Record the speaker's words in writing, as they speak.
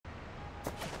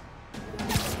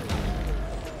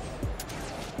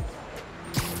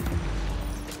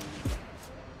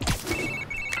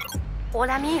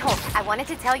Hola, mijo. I wanted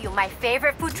to tell you, my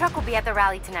favorite food truck will be at the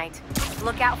rally tonight.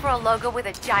 Look out for a logo with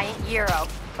a giant gyro.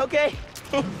 Okay.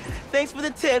 Thanks for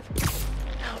the tip.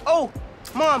 Oh,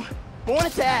 Mom, I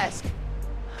wanted to ask.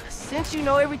 Since you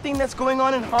know everything that's going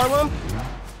on in Harlem,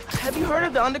 have you heard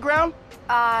of the Underground?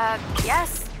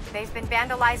 Yes. They've been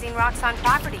vandalizing Roxxon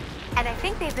property, and I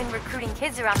think they've been recruiting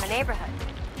kids around the neighborhood.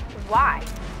 Why?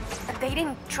 They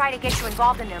didn't try to get you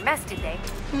involved in their mess, did they?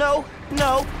 No.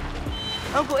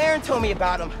 Uncle Aaron told me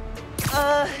about him.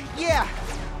 Yeah.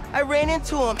 I ran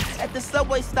into him at the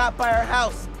subway stop by our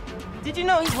house. Did you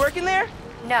know he's working there?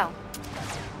 No.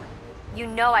 You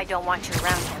know I don't want you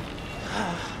around him.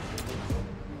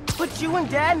 But you and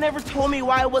Dad never told me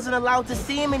why I wasn't allowed to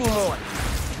see him anymore.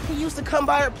 He used to come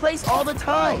by our place all the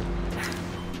time.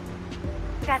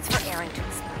 That's for Aaron to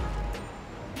explain.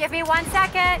 Give me 1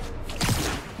 second.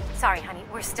 Sorry, honey,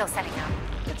 we're still setting up.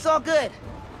 It's all good.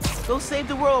 Go save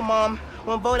the world, Mom.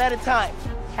 One vote at a time.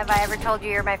 Have I ever told you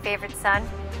you're my favorite son?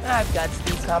 I've got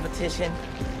Steve's competition.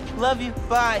 Love you.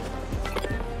 Bye.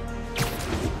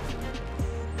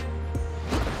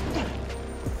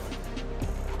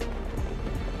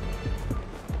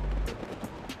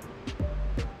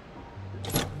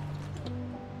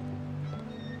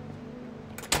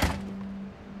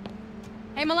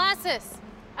 Hey, Molasses!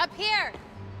 Up here!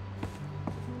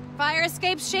 Fire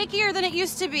escape's shakier than it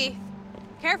used to be.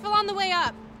 Careful on the way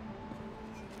up.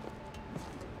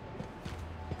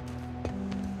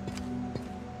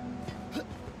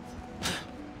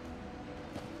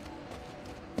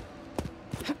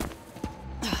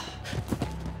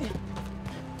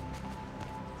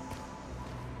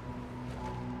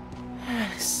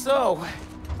 So,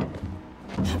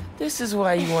 this is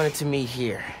why you wanted to meet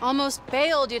here. Almost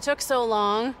bailed you took so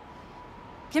long.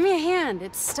 Give me a hand,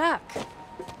 it's stuck.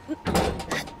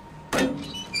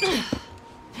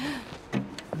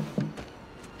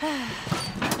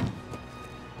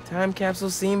 Time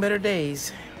capsule's seen better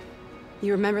days.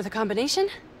 You remember the combination?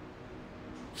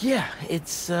 Yeah,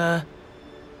 it's, man,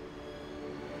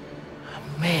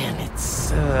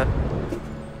 it's,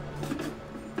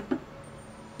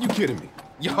 You kidding me?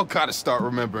 Y'all gotta start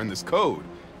remembering this code.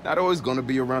 Not always gonna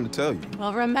be around to tell you.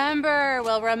 We'll remember.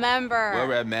 We'll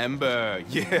remember.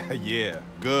 Yeah.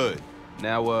 Good.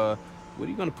 Now, what are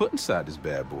you gonna put inside this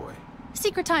bad boy?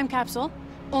 Secret time capsule.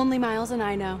 Only Miles and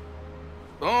I know.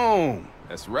 Boom!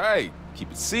 That's right.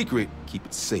 Keep it secret, keep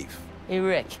it safe. Hey,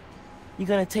 Rick. You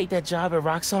gonna take that job at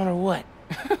Roxxon or what?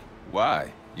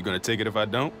 Why? You gonna take it if I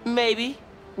don't? Maybe.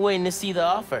 Waiting to see the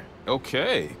offer.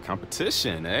 Okay,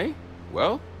 competition, eh?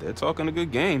 Well, they're talking a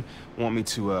good game. Want me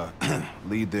to,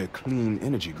 lead their clean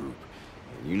energy group.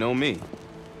 And you know me.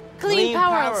 Clean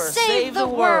power, save the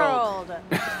world!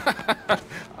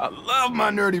 I love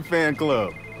my nerdy fan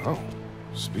club. Oh,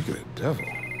 speak of the devil.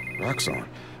 Roxxon.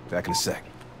 Back in a sec.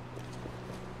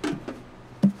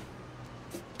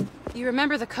 You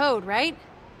remember the code, right?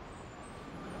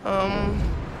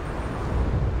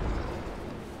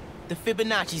 The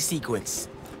Fibonacci sequence.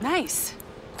 Nice.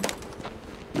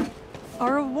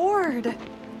 A reward.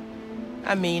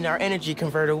 I mean, our energy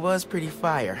converter was pretty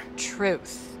fire.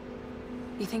 Truth.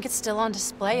 You think it's still on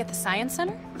display at the Science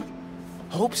Center?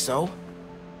 Hope so.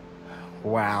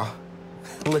 Wow.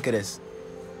 Look at us.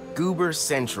 Goober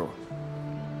Central.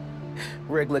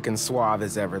 Rick looking suave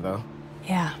as ever, though.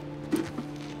 Yeah.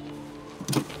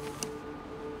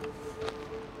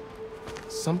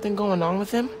 Something going on with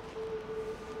him?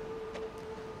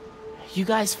 You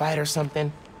guys fight or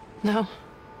something? No.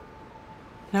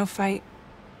 No fight.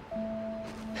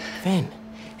 Finn,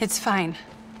 It's fine.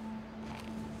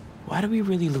 why do we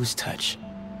really lose touch?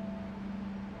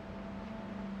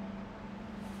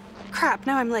 Crap,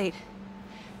 now I'm late.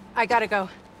 I gotta go.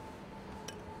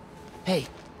 Hey,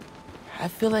 I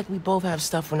feel like we both have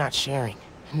stuff we're not sharing.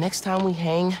 Next time we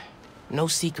hang, no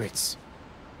secrets.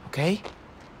 Okay?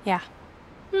 Yeah.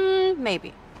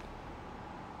 Maybe.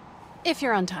 If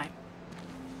you're on time.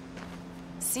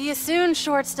 See you soon,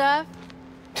 short stuff.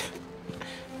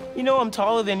 You know I'm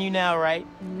taller than you now, right?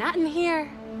 Not in here.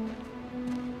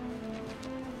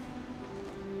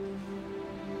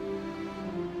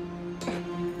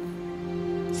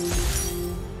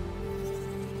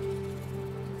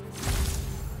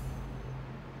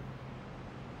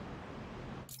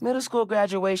 Middle school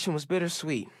graduation was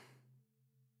bittersweet.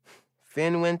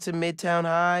 Finn went to Midtown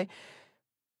High,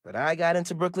 but I got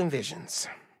into Brooklyn Visions.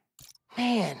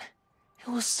 Man, it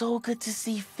was so good to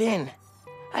see Finn.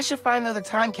 I should find the other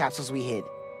time capsules we hid.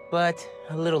 But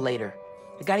a little later.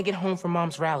 I gotta get home from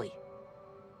Mom's rally.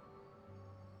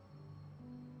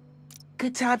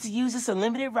 Good time to use this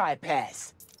unlimited ride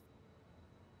pass.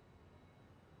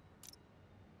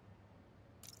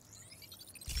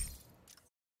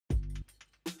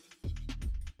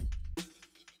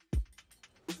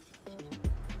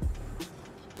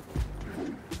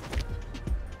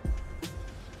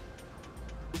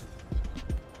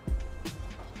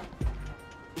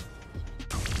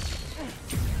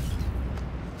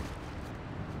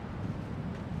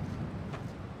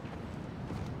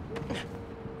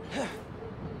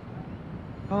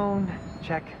 Phone,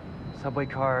 check. Subway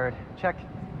card, check.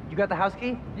 You got the house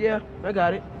key? Yeah, I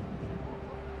got it.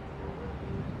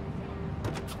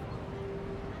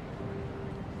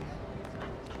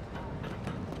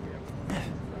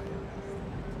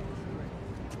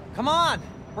 Come on!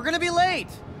 We're gonna be late!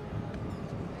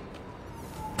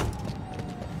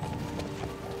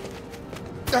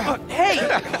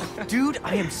 Hey! Dude,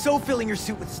 I am so filling your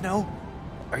suit with snow.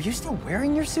 Are you still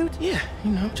wearing your suit? Yeah,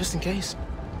 you know, just in case.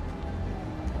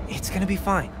 It's gonna be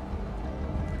fine.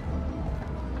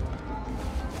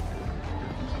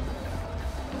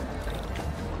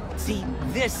 See,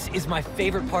 this is my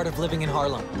favorite part of living in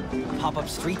Harlem. Pop-up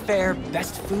street fair,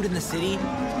 best food in the city,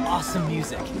 awesome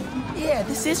music. Yeah,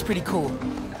 this is pretty cool.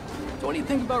 So what do you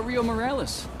think about Rio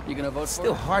Morales? You gonna vote for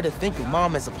Still her? hard to think of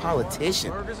Mom as a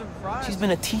politician. She's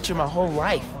been a teacher my whole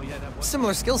life.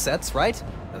 Similar skill sets, right?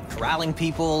 Corralling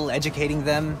people, educating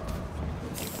them.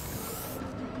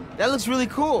 That looks really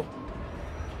cool.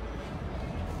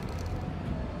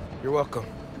 You're welcome.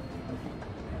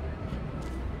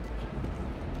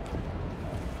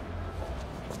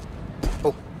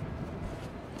 Oh.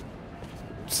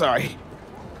 Sorry.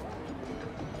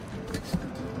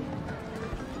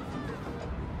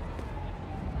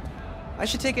 I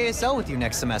should take ASL with you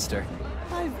next semester.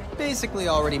 I've basically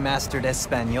already mastered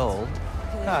Espanol.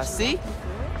 Ah, see?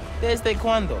 Desde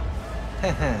cuando?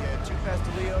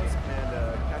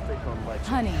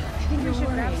 Honey, I think you're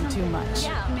worrying too much.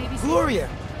 Gloria!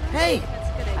 Hey!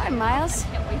 Hi, Miles.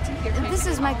 This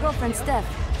is my girlfriend, Steph.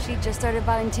 She just started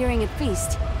volunteering at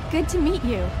Feast. Good to meet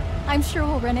you. I'm sure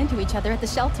we'll run into each other at the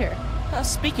shelter.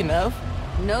 Speaking of...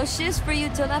 No shifts for you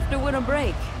till after winter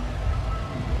break.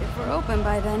 If we're open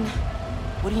by then.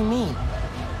 What do you mean?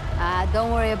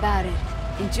 Don't worry about it.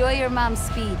 Enjoy your mom's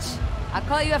speech. I'll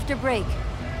call you after break.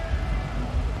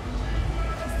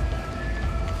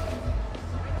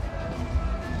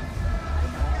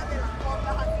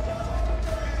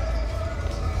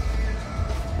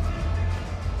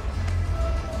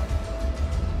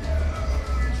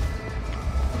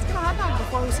 Let's get a hot dog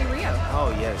before we see Rio.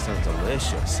 Oh, yeah, it sounds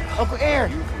delicious. Uncle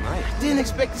Aaron! Didn't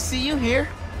expect to see you here.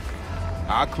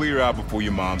 I'll clear out before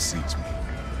your mom sees me.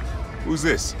 Who's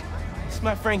this? It's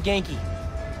my friend Genki.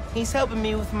 He's helping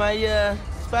me with my,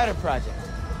 spider project.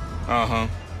 Uh-huh.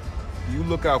 You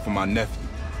look out for my nephew.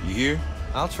 You hear?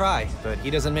 I'll try, but he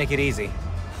doesn't make it easy.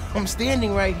 I'm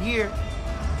standing right here.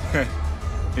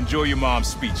 Enjoy your mom's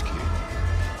speech, kid.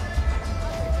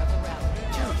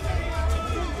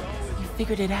 You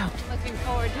figured it out. Looking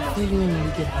forward to I'll fill you in when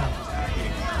we get out.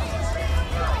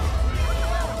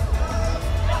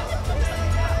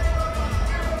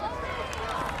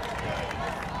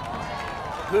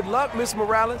 Good luck, Miss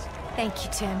Morales. Thank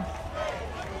you, Tim.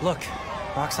 Look,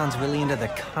 Roxanne's really into the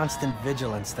constant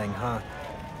vigilance thing, huh?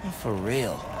 For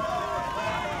real.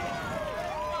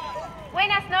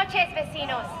 Buenas noches,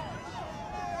 vecinos.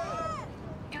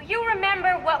 Do you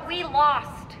remember what we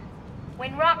lost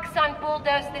when Roxanne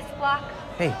bulldozed this block?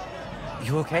 Hey,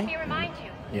 you Let okay? me remind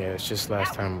you. Yeah, it's just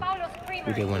last That was time Paulo's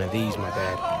Creamery. we did one of these, my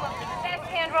bad. Home of the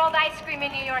best hand-rolled ice cream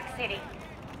in New York City.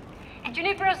 And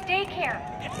Junipero's daycare.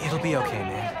 It'll be okay,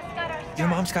 man. Your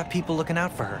mom's got people looking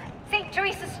out for her. St.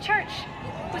 Teresa's Church,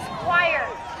 whose choir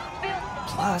built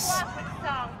Plus, song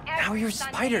now you're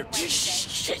Spider.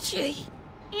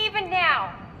 Even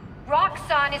now,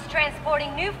 Roxanne is transporting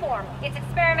Newform, its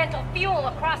experimental fuel,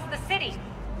 across the city.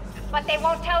 But they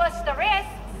won't tell us the risks.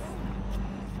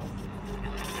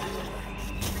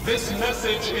 This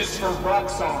message is for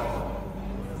Roxanne.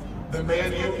 The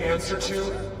man you answer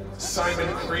to,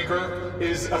 Simon Krieger,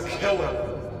 is a killer.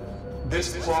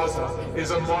 This plaza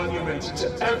is a monument to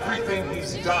everything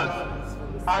he's done.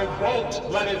 I won't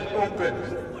let it open.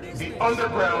 The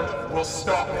underground will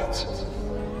stop it.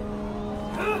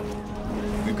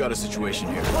 We've got a situation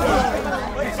here.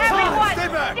 Everyone,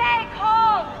 stay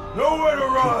calm! Nowhere to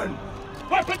run!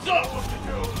 Weapons up!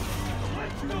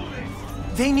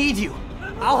 They need you.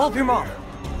 I'll help your mom.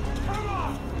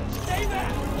 Stay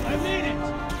back! I mean it!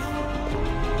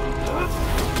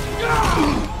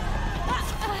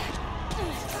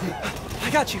 I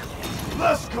got you.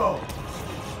 Let's go!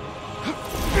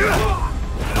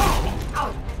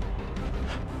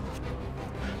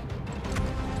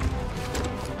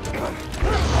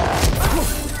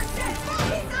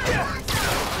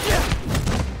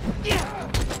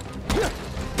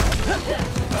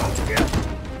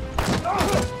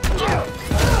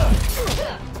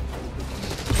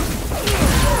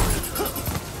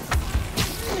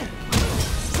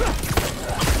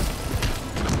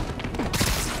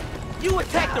 You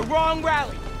attacked the wrong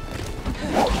rally!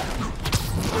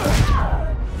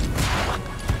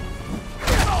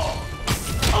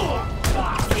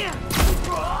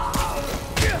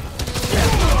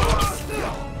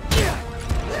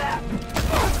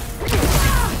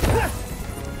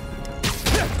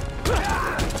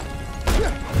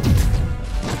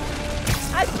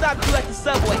 stopped you at the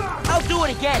subway. I'll do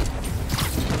it again.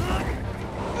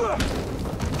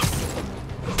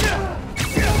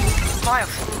 Miles,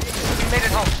 you made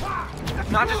it home.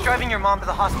 Not just driving your mom to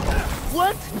the hospital.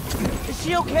 What? Is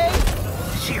she okay?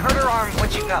 She hurt her arm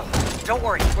when she fell. Don't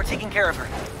worry, we're taking care of her.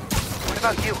 What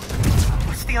about you?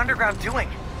 What's the Underground doing?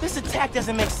 This attack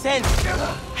doesn't make sense.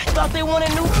 I thought they wanted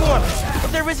new form,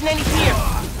 but there isn't any here.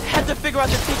 I have to figure out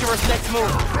the Tinkerer's next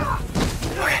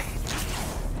move. Okay.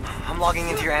 I'm logging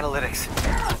into your analytics.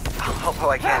 I'll help how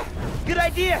I can. Good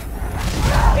idea.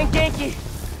 And Genki,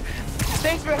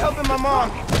 thanks for helping my mom.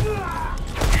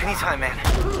 Anytime, man.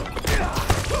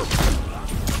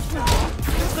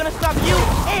 It's gonna stop you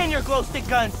and your glow stick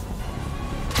guns.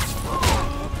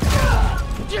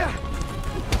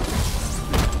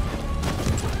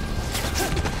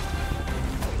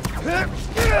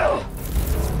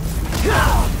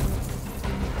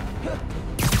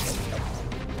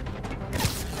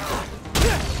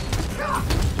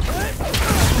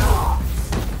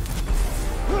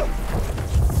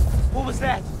 What was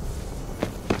that?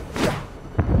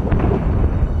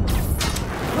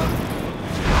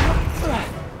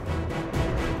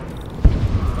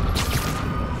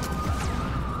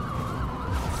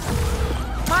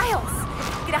 Miles!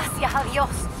 Gracias a Dios.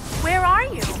 Where are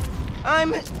you?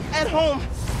 I'm at home,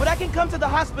 but I can come to the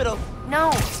hospital.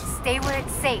 No, stay where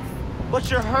it's safe. But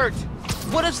you're hurt.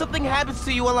 What if something happens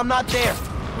to you while I'm not there?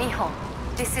 Mijo,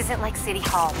 this isn't like City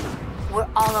Hall. We're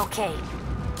all okay.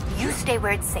 You stay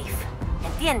where it's safe.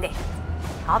 Entiende?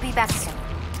 I'll be back soon.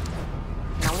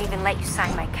 And I'll even let you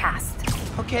sign my cast.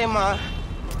 Okay, Ma.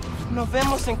 Nos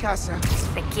vemos en casa.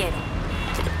 Te quiero.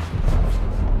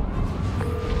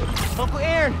 Uncle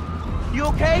Aaron, you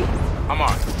okay? I'm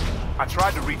on. I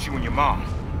tried to reach you and your mom.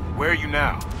 Where are you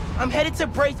now? I'm headed to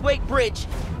Braithwaite Bridge.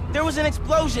 There was an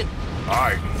explosion.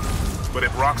 Alright. But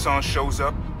if Roxxon shows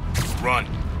up, run.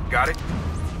 Got it?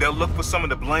 They'll look for some of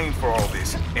the blame for all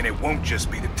this, and it won't just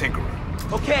be the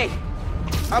Tinkerer. Okay.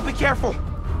 I'll be careful.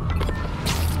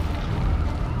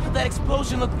 That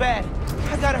explosion looked bad.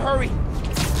 I gotta hurry.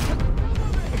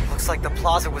 Looks like the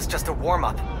plaza was just a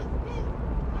warm-up.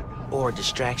 Or a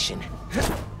distraction.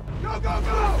 Go, go,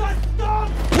 go!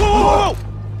 Whoa!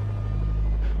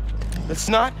 Let's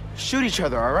not shoot each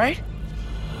other, all right?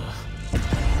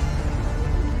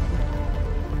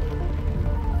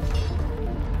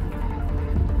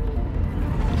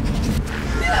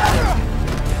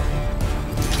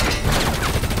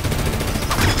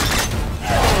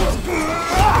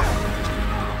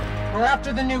 We're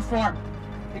after the new form.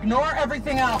 Ignore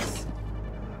everything else.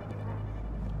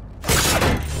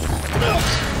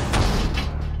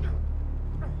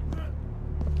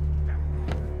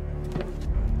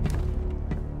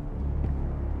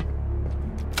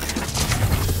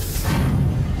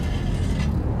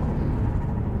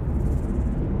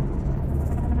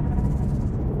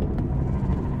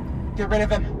 Get rid of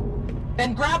him.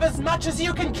 Then grab as much as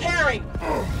you can carry!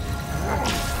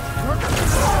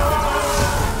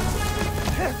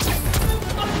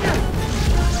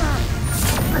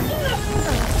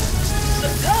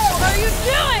 What are you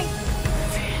doing?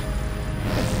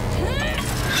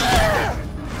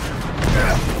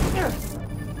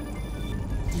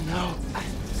 No.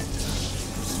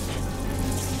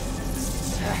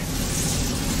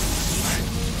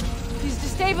 He's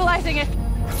destabilizing it.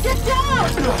 Get down!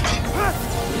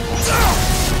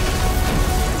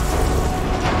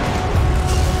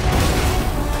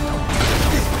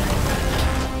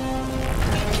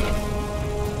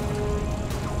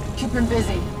 Keep him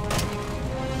busy.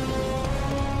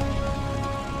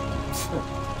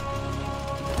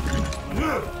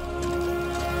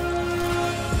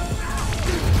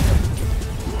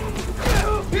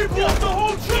 He blocked the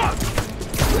whole truck!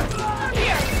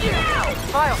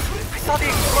 Miles, I saw the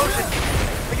explosion.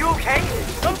 Are you okay?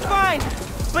 I'm fine.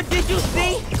 But did you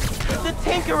see? The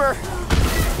Tinkerer.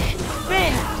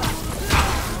 Finn.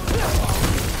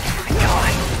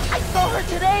 I saw her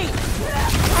today.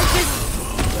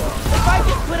 If I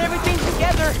just put everything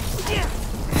together.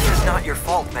 This is not your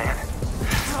fault, man.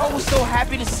 I was so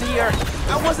happy to see her.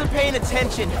 I wasn't paying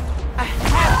attention. I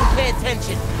have to pay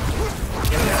attention.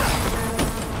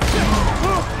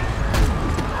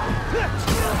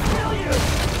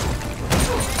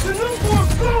 The new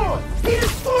form's gone! He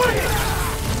destroyed it!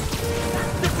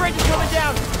 The bridge is coming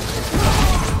down.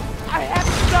 I have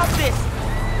to stop this.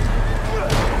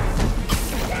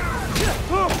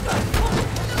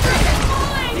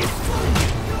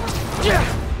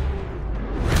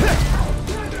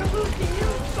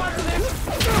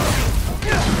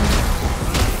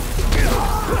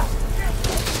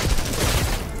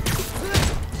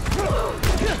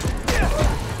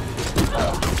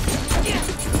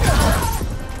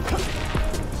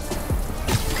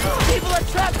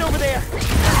 there.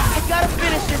 I gotta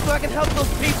finish this so I can help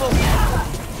those people.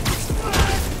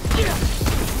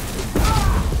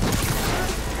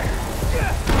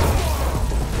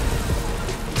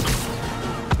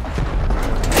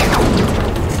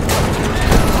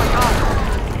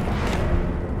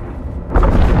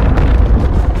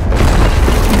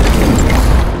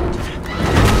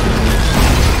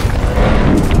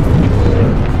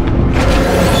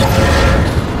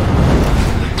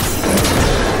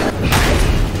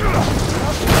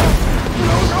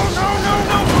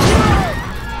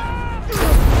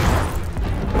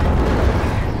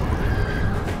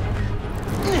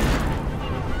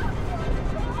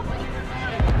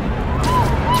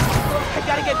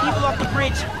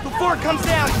 Before it comes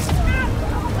down!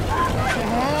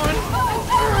 Come on!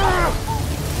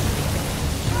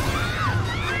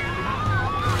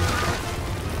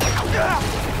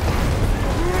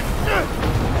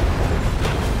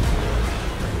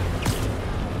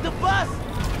 The bus!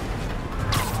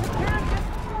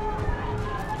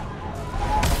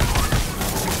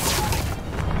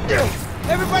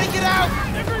 Everybody get out!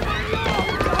 Everybody out!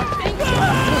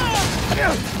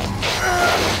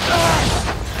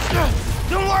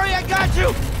 Don't worry, I got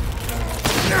you!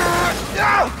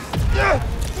 No!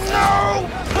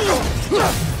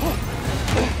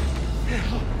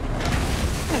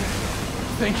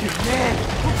 Thank you, man.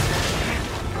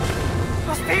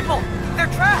 Those people!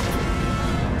 They're trapped!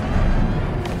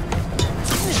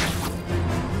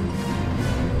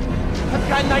 I've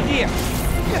got an idea.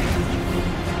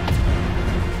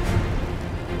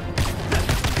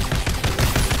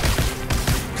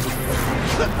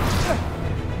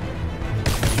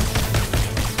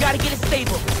 Gotta get it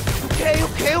stable.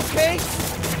 Okay.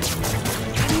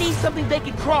 I need something they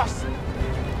can cross.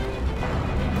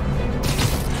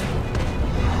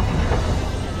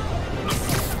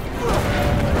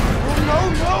 No!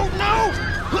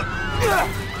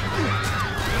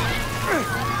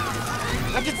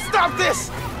 I can stop this!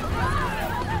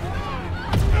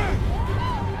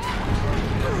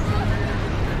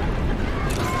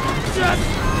 Just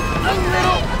a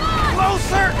little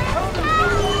closer!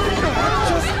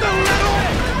 Just a little!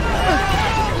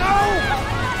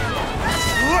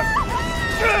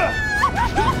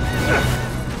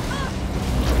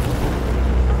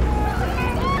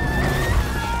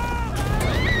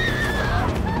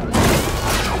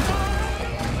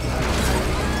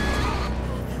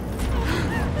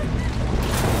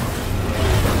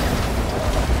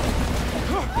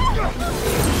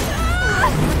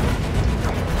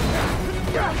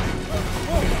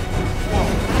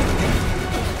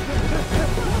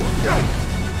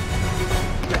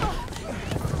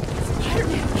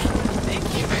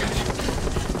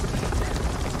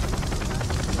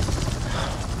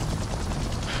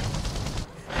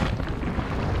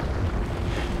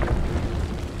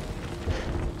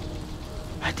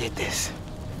 I did this.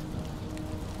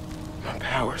 My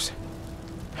powers.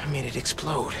 I made it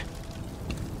explode.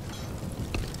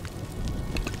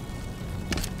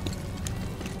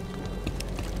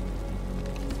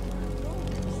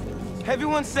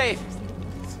 Everyone's safe.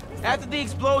 After the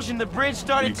explosion, the bridge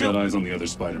started We've got eyes on the other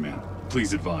Spider-Man.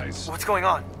 Please advise. What's going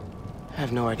on? I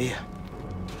have no idea.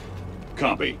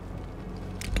 Copy.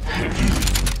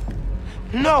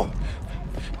 No!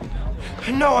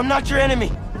 No, I'm not your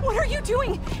enemy! What are you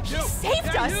doing? He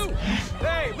saved us!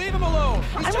 Hey, leave him alone!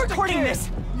 I'm recording this!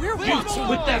 We're watching!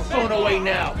 Put that phone away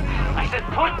now! I said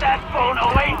put that phone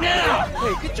away now!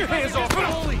 Hey, get your hands off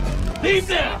him! Leave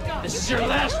now! This is your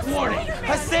last warning!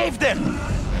 I saved him!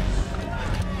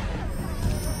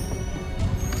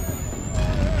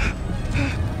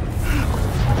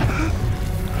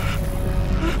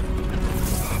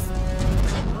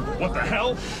 What the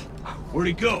hell? Where'd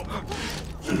he go?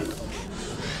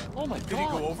 Oh my God! Did he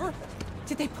go over?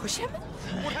 Did they push him?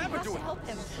 What happened to him? Help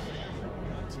him.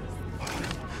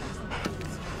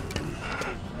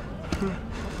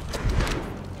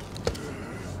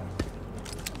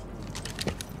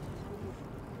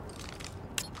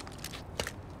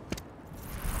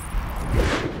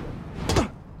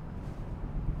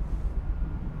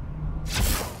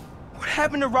 What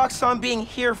happened to Roxxon being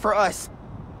here for us?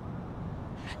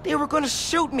 They were gonna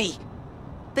shoot me.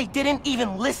 They didn't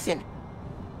even listen.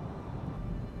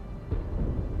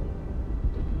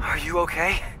 Are you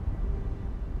okay?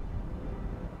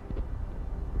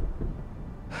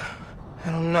 I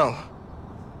don't know.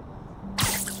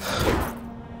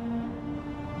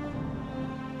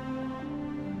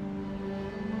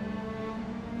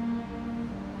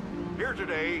 Here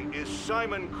today is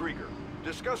Simon Krieger,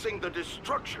 discussing the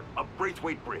destruction of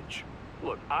Braithwaite Bridge.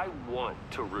 Look, I want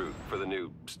to root for the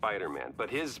new Spider-Man, but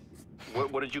his...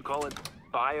 what did you call it?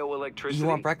 bioelectricity. You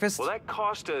want breakfast? Well, that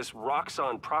cost us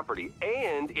Roxxon property,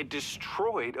 and it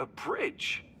destroyed a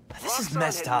bridge. This is Roxxon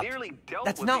messed had up. nearly dealt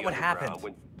That's with not the what underground happened.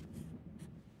 when-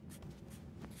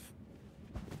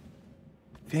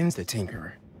 Finn's the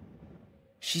Tinkerer.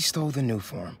 She stole the new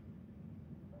form.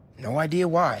 No idea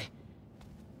why.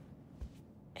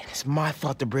 And it's my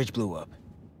fault the bridge blew up.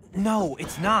 No,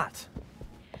 it's not.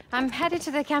 I'm headed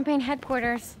to the campaign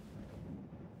headquarters.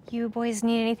 You boys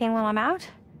need anything while I'm out?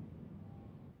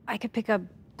 I could pick up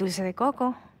dulce de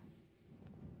coco.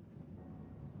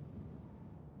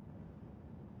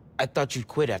 I thought you'd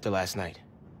quit after last night.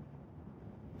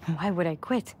 Why would I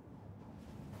quit?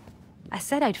 I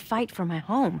said I'd fight for my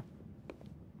home.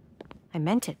 I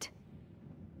meant it.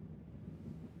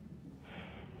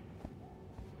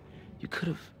 You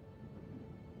could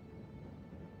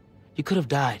have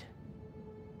died.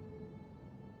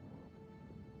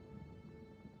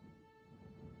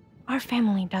 Our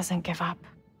family doesn't give up.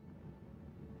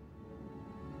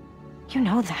 You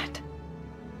know that.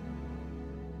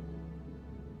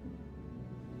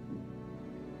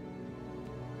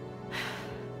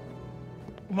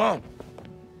 Mom!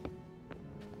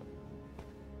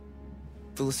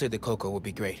 Dulce de coco would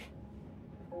be great.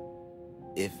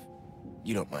 If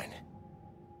you don't mind.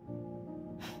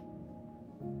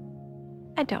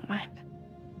 I don't mind.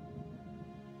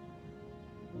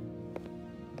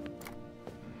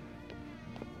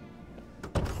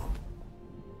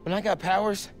 When I got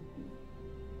powers,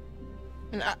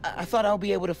 and I thought I'll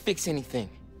be able to fix anything.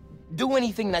 Do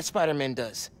anything that Spider-Man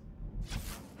does.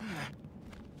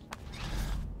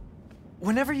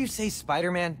 Whenever you say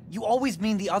Spider-Man, you always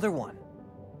mean the other one.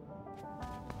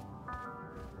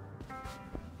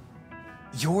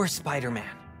 You're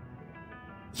Spider-Man.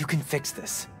 You can fix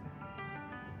this.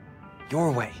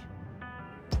 Your way.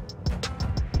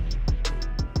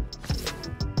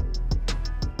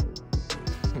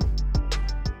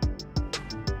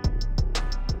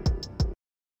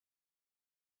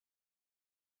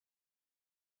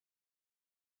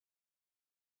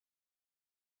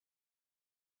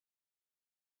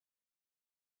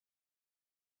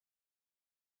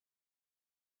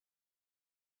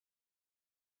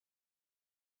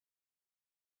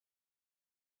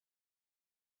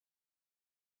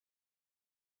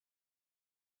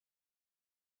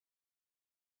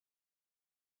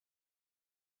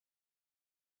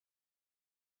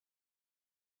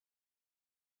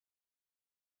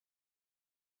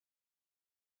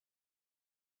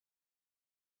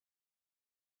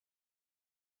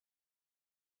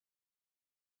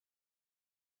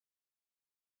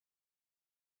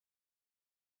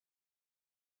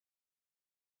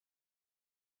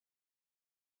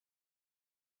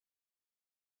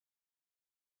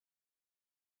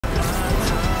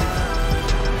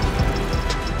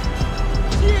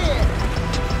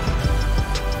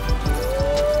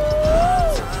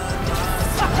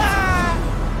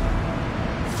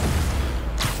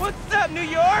 New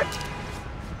York?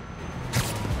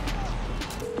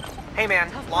 Hey man,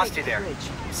 lost you there.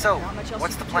 So,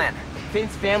 what's the plan?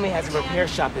 Finn's family has a repair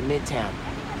shop in Midtown.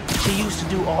 She used to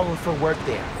do all of her work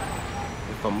there.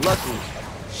 If I'm lucky,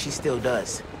 she still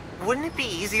does. Wouldn't it be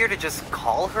easier to just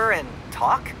call her and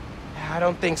talk? I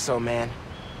don't think so, man.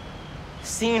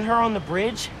 Seeing her on the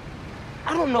bridge?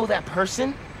 I don't know that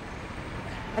person.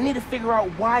 I need to figure out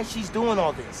why she's doing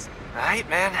all this. Alright,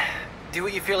 man. Do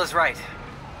what you feel is right.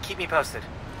 Keep me posted.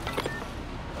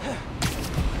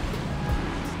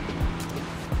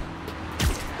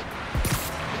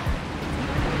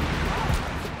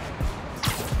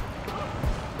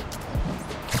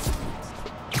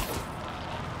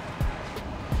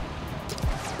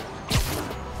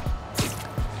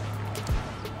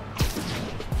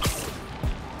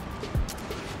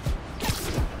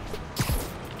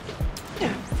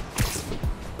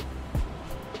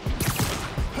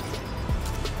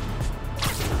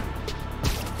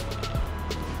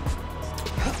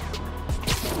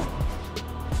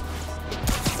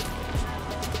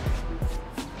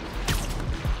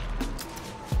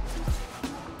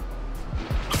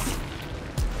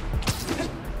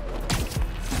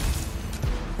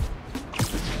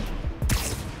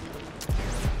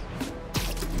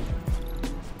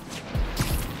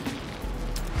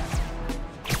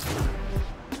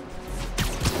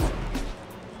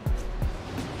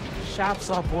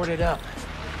 Shop's all boarded up.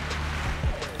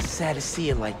 Sad to see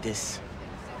it like this.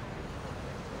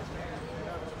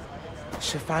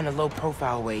 Should find a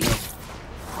low-profile way in.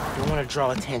 Don't want to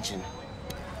draw attention.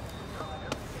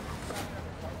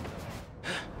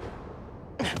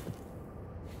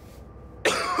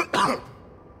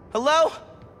 Hello?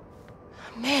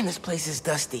 Man, this place is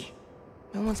dusty.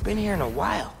 No one's been here in a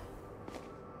while.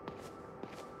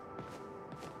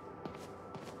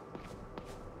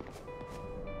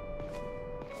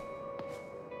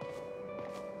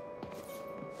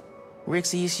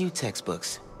 Rick's ESU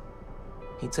textbooks.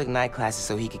 He took night classes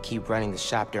so he could keep running the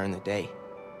shop during the day.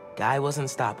 Guy was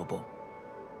unstoppable.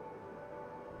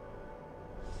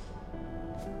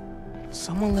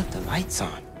 Someone left the lights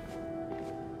on.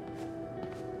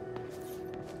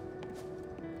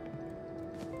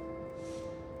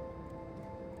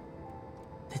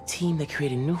 The team that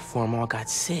created Nuform all got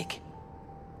sick.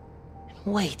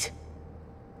 Wait,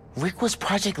 Rick was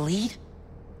project lead?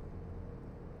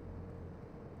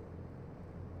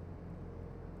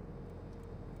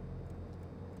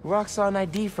 Roxxon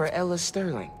ID for Ella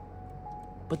Sterling.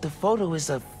 But the photo is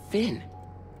of Finn.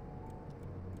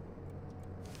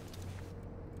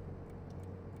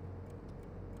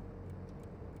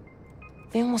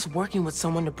 Finn was working with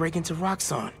someone to break into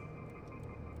Roxxon.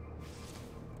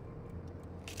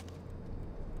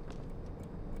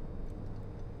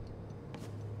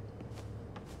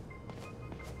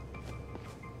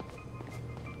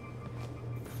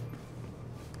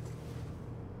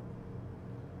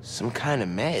 Some kind of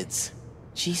meds.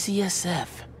 GCSF.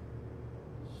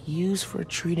 Used for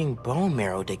treating bone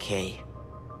marrow decay.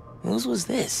 Whose was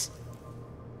this?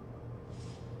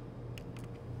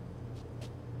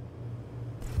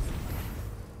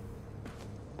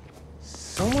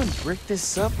 Someone bricked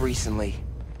this up recently.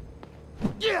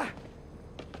 Yeah!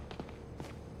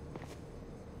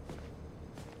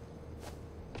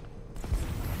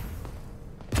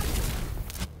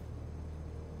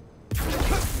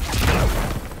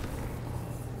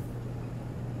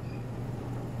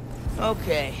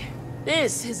 Okay,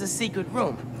 this is a secret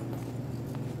room.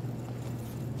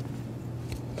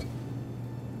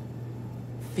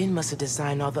 Finn must have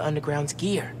designed all the Underground's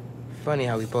gear. Funny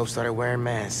how we both started wearing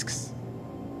masks.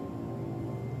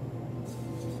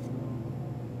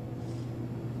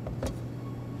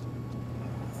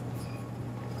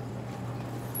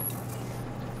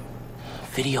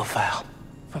 Video file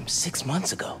from 6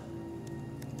 months ago.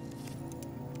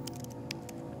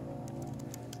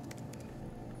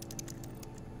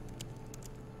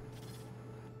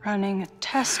 Running a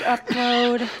test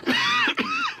upload.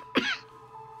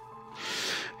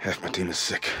 Half my team is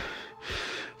sick.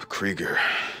 But Krieger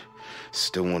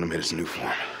still want him in his new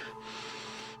form.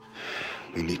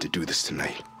 We need to do this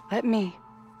tonight. Let me.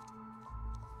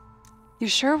 You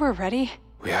sure we're ready?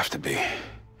 We have to be.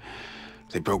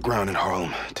 They broke ground in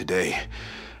Harlem today,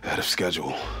 ahead of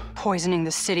schedule. Poisoning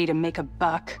the city to make a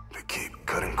buck. They keep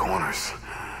cutting corners,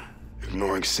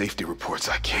 ignoring safety reports.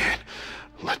 I can't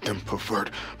let them pervert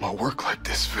my work like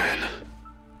this, Finn.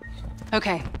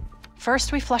 Okay,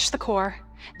 first we flush the core,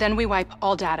 then we wipe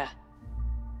all data.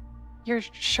 You're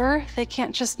sure they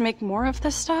can't just make more of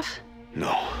this stuff?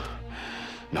 No.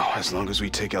 No, as long as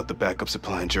we take out the backup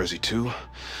supply in Jersey too.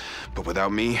 But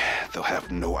without me, they'll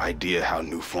have no idea how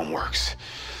Nuform works.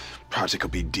 Project will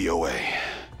be DOA.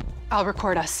 I'll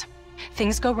record us.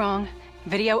 Things go wrong,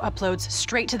 video uploads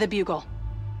straight to the Bugle.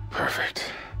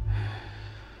 Perfect.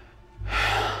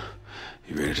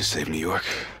 You ready to save New York?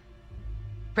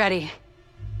 Ready.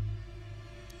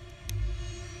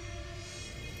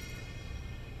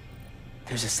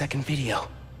 There's a second video.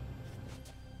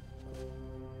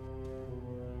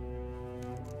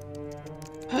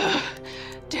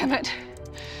 Damn it.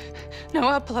 No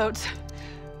uploads.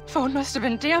 Phone must have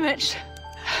been damaged.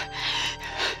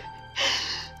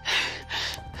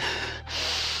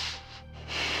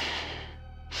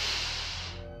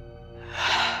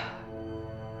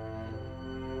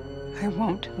 I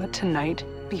won't let tonight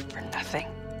be for nothing.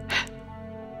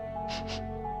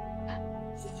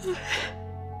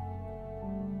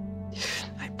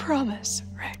 I promise,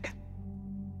 Rick.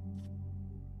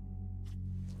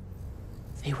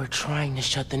 They were trying to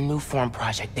shut the Nuform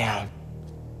project down.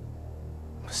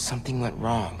 But something went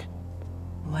wrong.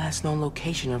 Last known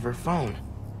location of her phone.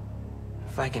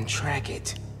 If I can track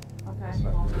it.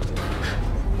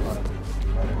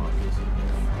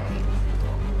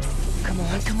 Come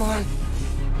on, come on.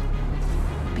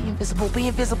 Be invisible, be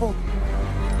invisible.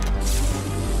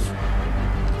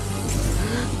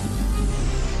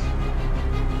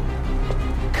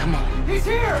 Come on. He's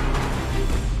here!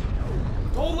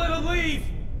 Don't let him leave!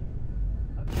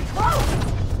 Cloak!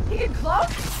 He can cloak?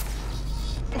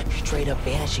 Straight up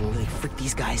vanishing really freaked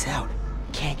these guys out.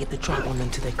 Can't get the drop on them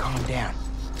till they calm down.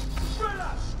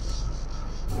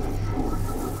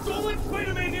 Don't let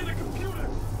Spider-Man near the computer!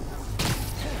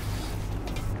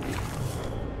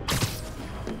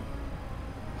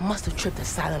 Must have tripped a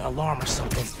silent alarm or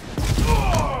something.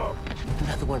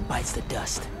 Another one bites the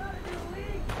dust.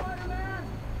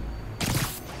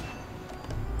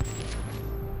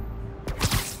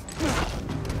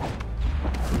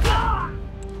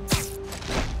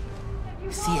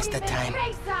 Siesta time.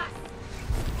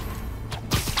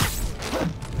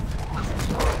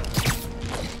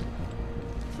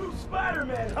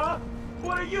 Spider-Man, huh?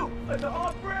 What are you, like the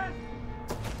off-brand?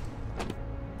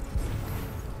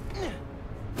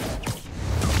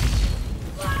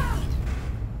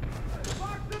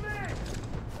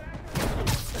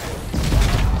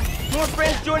 More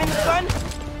friends joining the fun?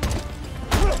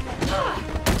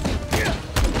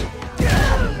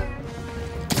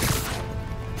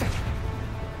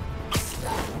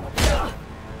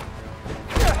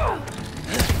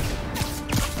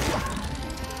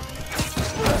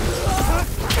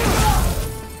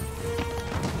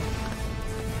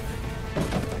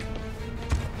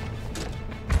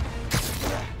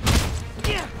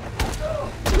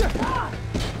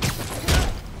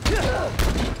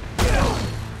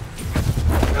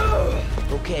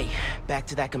 Okay, back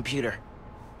to that computer.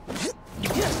 If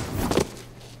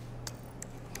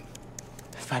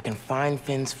I can find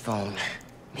Finn's phone,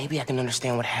 maybe I can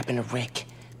understand what happened to Rick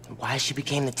and why she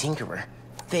became the Tinkerer.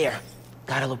 There,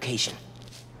 got a location.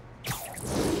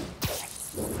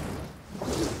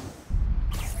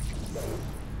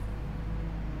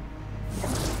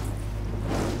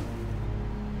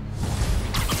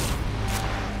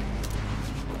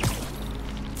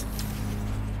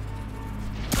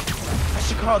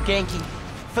 Call Genki.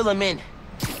 Fill him in.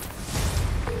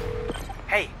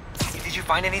 Hey, did you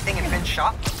find anything in Finn's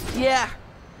shop? Yeah.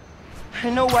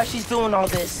 I know why she's doing all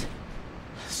this.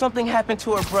 Something happened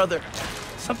to her brother.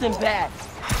 Something bad.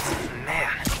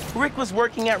 Man. Rick was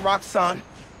working at Roxxon.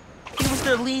 He was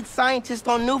their lead scientist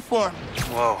on Newform.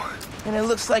 Whoa. And it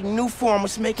looks like Newform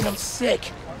was making him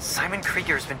sick. Simon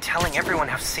Krieger's been telling everyone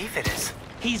how safe it is.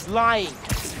 He's lying.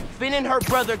 Finn and her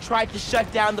brother tried to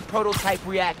shut down the prototype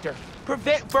reactor.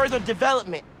 Prevent further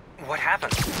development. What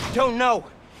happened? Don't know.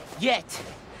 Yet.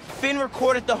 Finn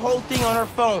recorded the whole thing on her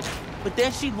phone, but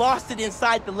then she lost it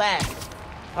inside the lab.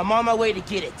 I'm on my way to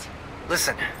get it.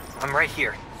 Listen, I'm right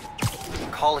here.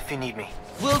 Call if you need me.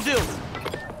 Will do.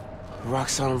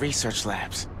 Roxxon Research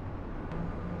Labs.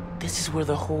 This is where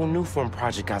the whole Newform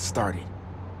project got started.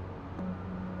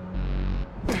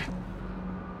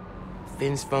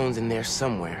 Finn's phone's in there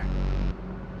somewhere.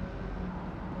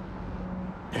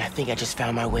 And I think I just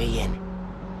found my way in.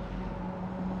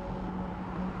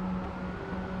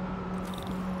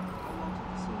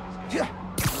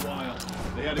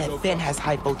 That Finn has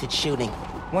high voltage shooting.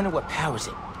 Wonder what powers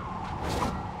it.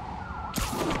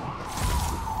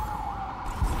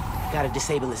 Gotta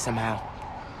disable it somehow.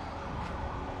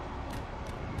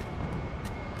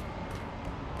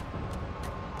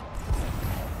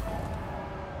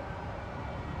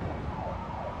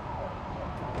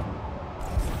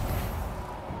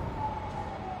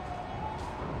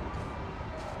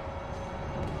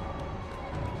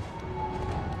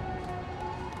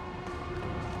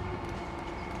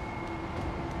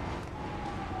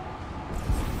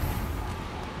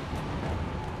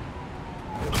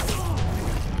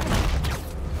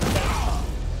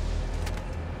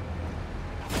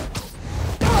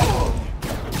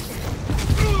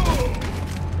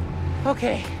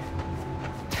 Okay,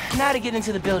 now to get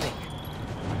into the building.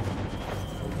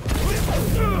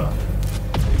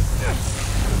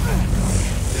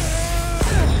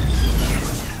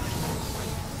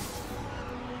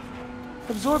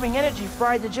 Absorbing energy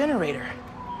fried the generator.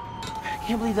 I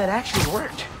can't believe that actually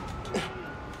worked.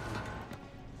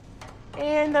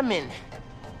 And I'm in.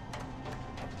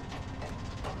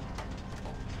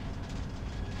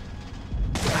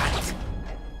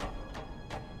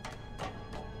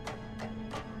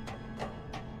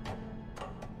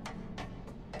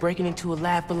 Breaking into a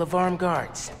lab full of armed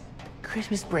guards.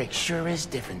 Christmas break sure is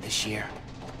different this year.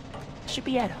 I should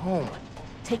be at home,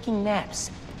 taking naps,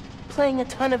 playing a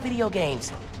ton of video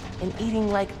games, and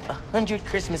eating like 100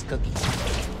 Christmas cookies.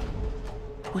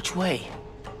 Which way?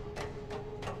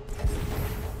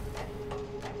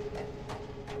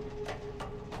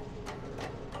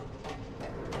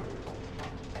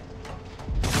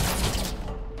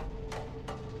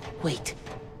 Wait, did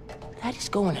I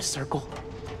just go in a circle?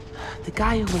 The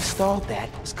guy who installed that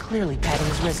was clearly padding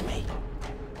his resume.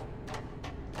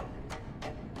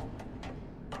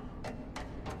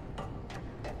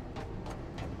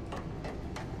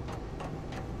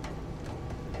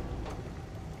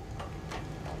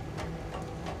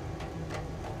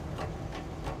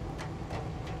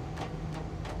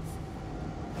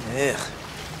 Ugh.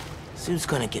 Suit's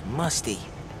gonna get musty.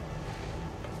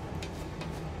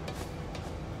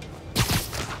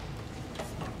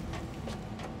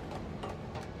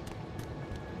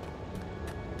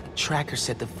 Tracker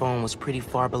said the phone was pretty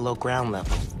far below ground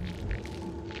level.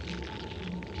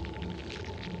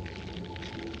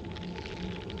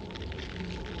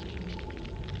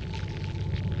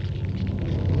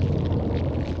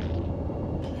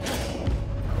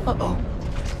 Uh-oh.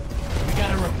 We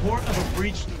got a report of a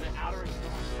breach through the outer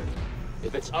exhaust area.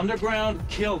 If it's underground,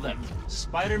 kill them.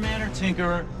 Spider-Man or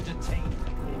Tinkerer, detain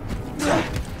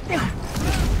them.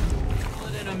 Pull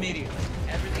it in immediately.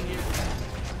 Everything here is...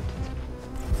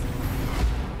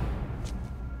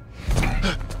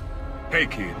 Hey,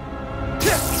 kid.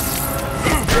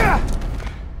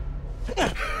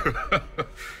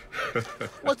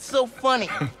 What's so funny?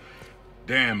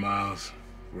 Damn, Miles.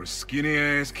 For a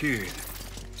skinny-ass kid,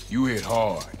 you hit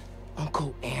hard.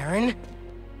 Uncle Aaron?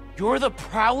 You're the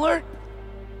Prowler?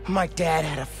 My dad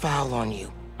had a foul on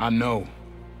you. I know.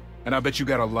 And I bet you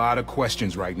got a lot of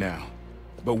questions right now.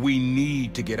 But we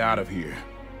need to get out of here.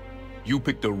 You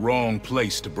picked the wrong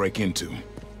place to break into.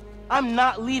 I'm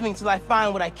not leaving till I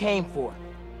find what I came for.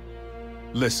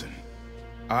 Listen,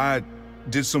 I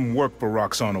did some work for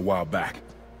Roxxon a while back.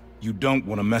 You don't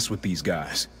want to mess with these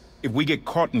guys. If we get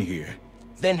caught in here...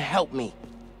 Then help me.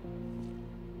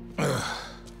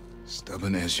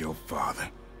 Stubborn as your father.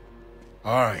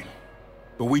 All right,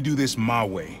 but we do this my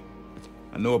way.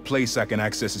 I know a place I can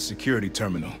access a security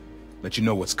terminal. Let you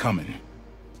know what's coming.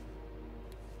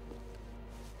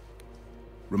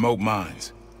 Remote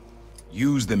mines.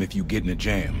 Use them if you get in a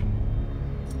jam.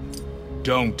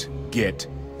 Don't get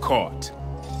caught.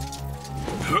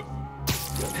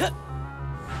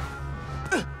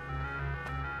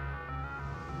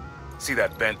 See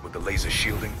that vent with the laser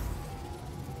shielding?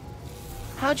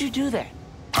 How'd you do that?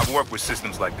 I've worked with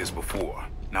systems like this before.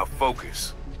 Now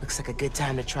focus. Looks like a good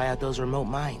time to try out those remote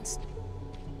mines.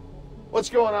 What's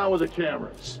going on with the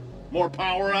cameras? More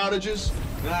power outages?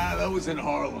 Nah, that was in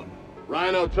Harlem.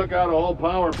 Rhino took out a whole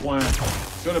power plant.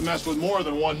 Could have messed with more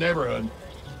than one neighborhood.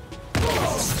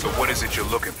 So what is it you're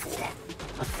looking for?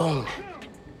 A phone.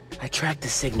 I tracked the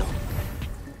signal.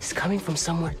 It's coming from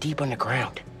somewhere deep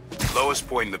underground. Lowest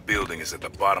point in the building is at the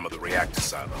bottom of the reactor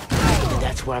silo. And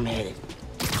that's where I'm headed.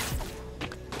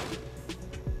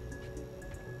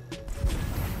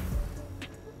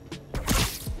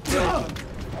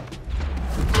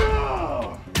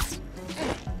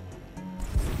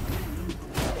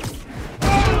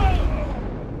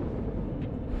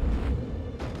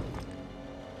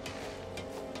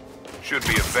 Should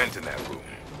be a vent in that room.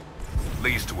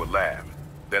 Leads to a lab,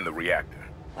 then the reactor.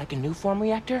 Like a new form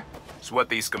reactor? It's what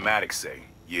these schematics say,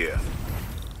 yeah.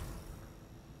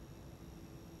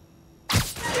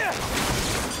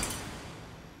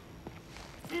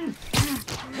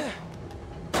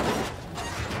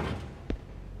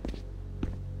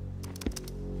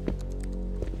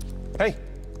 Hey,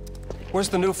 where's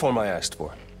the new form I asked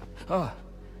for?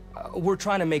 We're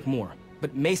trying to make more,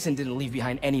 but Mason didn't leave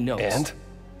behind any notes. And?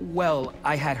 Well,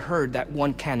 I had heard that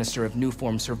one canister of new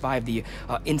form survived the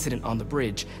incident on the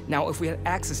bridge. Now, if we had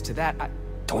access to that,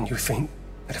 Don't you think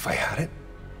that if I had it,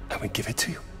 I would give it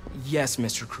to you? Yes,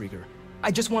 Mr. Krieger. I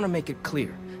just want to make it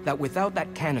clear that without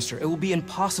that canister, it will be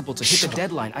impossible to hit the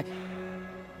deadline.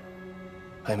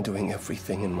 I'm doing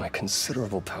everything in my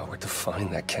considerable power to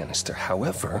find that canister.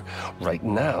 However, right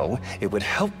now, it would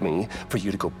help me for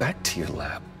you to go back to your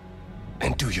lab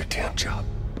and do your damn job.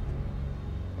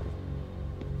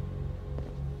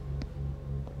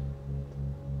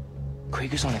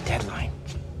 Krieger's on a deadline.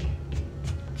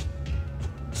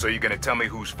 So you're gonna tell me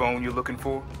whose phone you're looking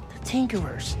for? The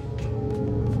Tinkerers.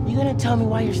 You gonna tell me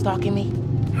why you're stalking me?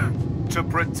 To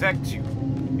protect you.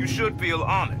 You should feel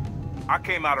honored. I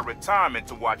came out of retirement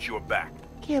to watch your back.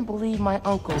 Can't believe my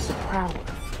uncle's a Prowler.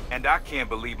 And I can't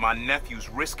believe my nephew's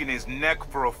risking his neck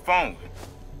for a phone.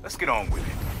 Let's get on with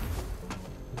it.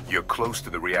 You're close to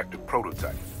the reactor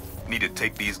prototype. Need to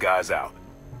take these guys out.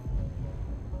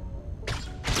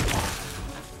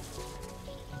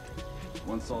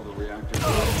 Once all the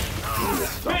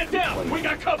reactors... Man down! We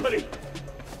got company!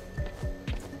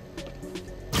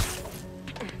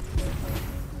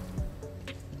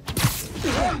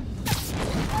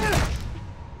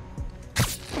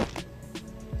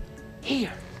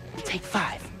 Here, take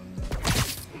 5.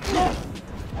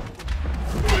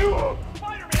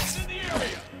 Spider-Man's in the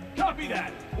area! Copy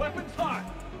that! Weapons hot!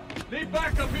 Need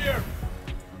backup here!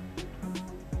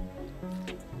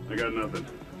 I got nothing.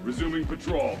 Resuming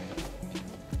patrol.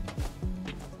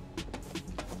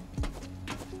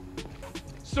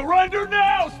 Surrender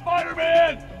now,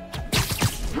 Spider-Man!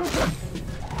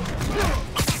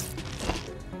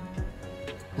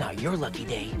 Not your lucky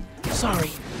day.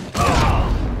 Sorry.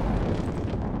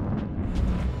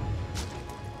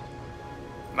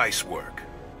 Nice work.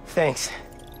 Thanks.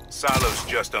 Silo's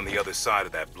just on the other side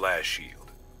of that blast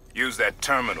shield. Use that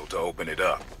terminal to open it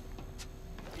up.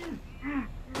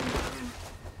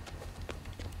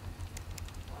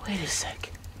 Wait a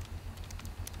sec.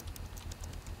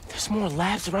 There's more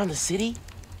labs around the city?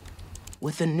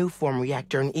 with a Nuform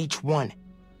reactor in each one.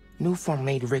 Nuform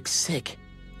made Rick sick.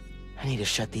 I need to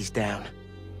shut these down.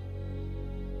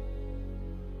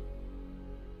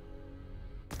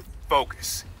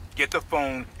 Focus. Get the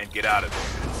phone and get out of there.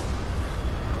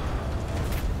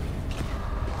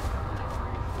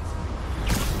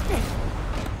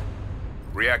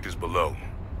 Reactors below.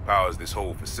 Powers this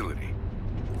whole facility.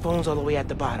 Phone's all the way at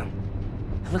the bottom.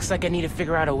 It looks like I need to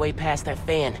figure out a way past that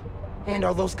fan. And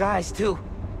all those guys, too.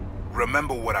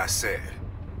 Remember what I said.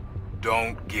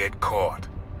 Don't get caught.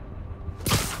 I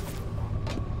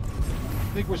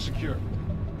think we're secure.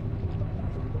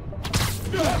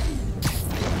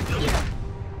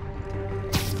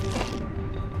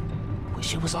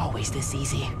 Wish it was always this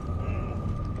easy.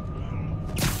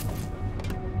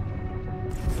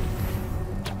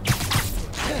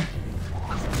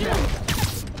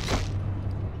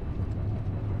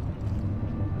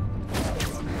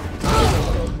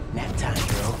 Nap time,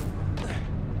 bro.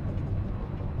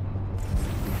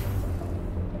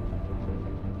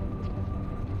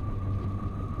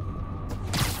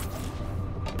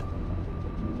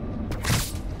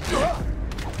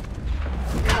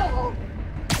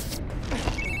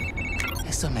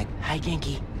 Insomniac, hi,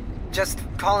 Genki. Just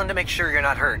calling to make sure you're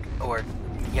not hurt, or,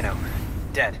 you know,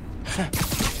 dead.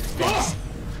 Thanks.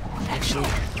 Actually,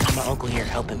 my uncle here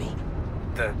helping me.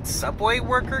 The subway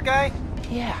worker guy?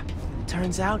 Yeah.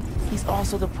 Turns out, he's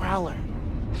also the Prowler.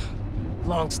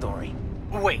 Long story.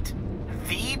 Wait,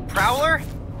 the Prowler?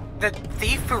 The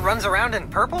thief who runs around in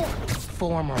purple?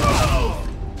 Former.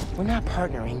 We're not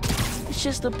partnering. It's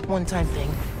just a one-time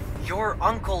thing. Your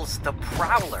uncle's the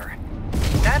Prowler.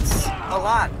 That's a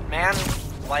lot, man.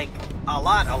 Like, a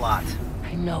lot.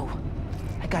 I know.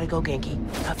 I gotta go, Genki.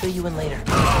 I'll fill you in later.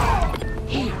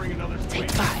 Here,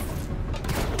 take 5.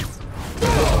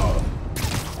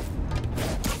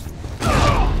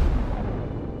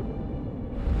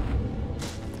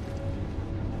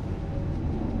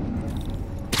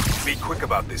 Be quick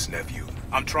about this, nephew.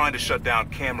 I'm trying to shut down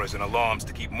cameras and alarms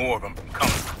to keep more of them from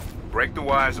coming. Break the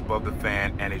wires above the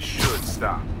fan and it should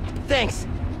stop. Thanks!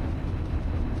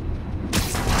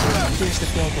 There's the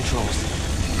fan controls.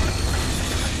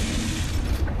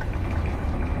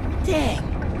 Dang!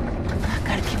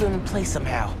 Gotta keep them in place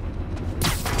somehow.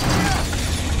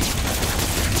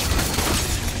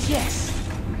 Yes!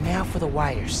 Now for the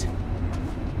wires.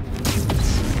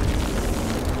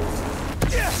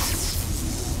 Yes!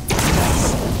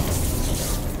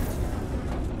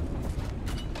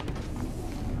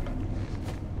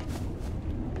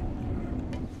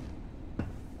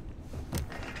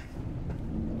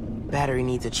 Battery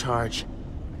needs a charge.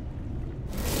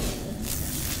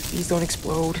 Please don't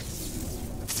explode.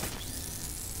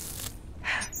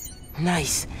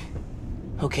 Nice.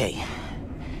 Okay.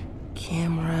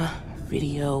 Camera,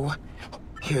 video.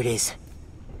 Here it is.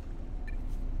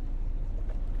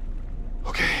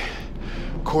 Okay.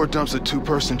 Core dump's a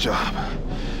 2-person job.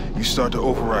 You start to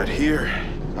override here,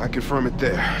 I confirm it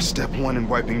there. Step 1 in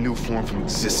wiping Nuform from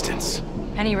existence.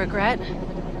 Any regret?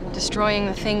 Destroying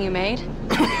the thing you made?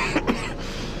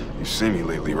 You've seen me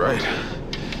lately, right?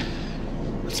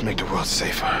 Let's make the world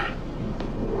safer.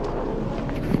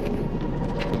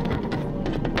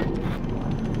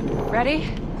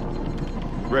 Ready?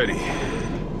 Ready.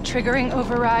 Triggering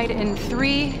override in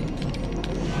 3,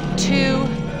 2...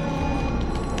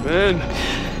 Ben!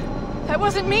 That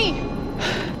wasn't me!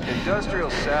 Industrial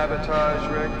sabotage,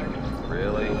 Rick?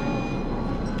 Really?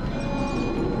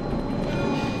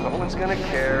 No one's gonna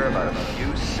care about a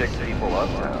few sick people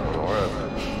uptown or a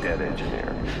dead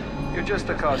engineer. You're just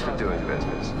the cost of doing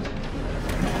business.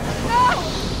 No!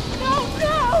 No!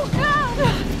 No! No!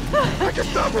 I can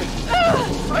stop it!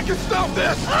 I can stop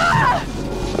this!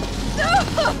 No!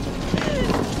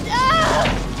 No!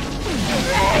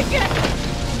 Rick!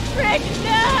 Rick,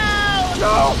 no!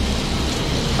 No!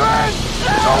 Ben!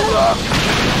 Don't look!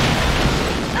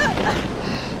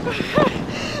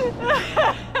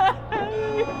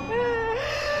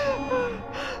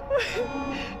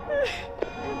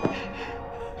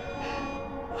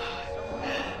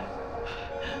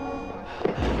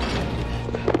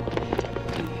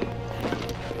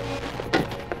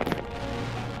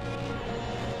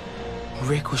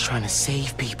 Rick was trying to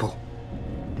save people.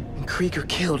 And Krieger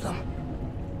killed them.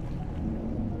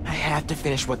 I have to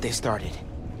finish what they started.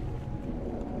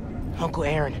 Uncle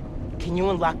Aaron, can you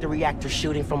unlock the reactor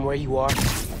shooting from where you are?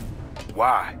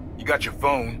 Why? You got your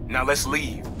phone. Now let's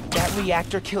leave. That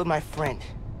reactor killed my friend.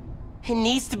 It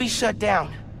needs to be shut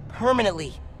down.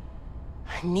 Permanently.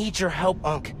 I need your help,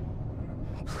 Unc.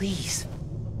 Please.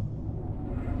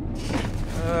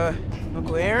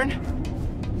 Uncle Aaron?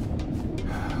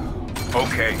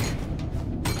 Okay.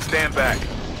 Stand back.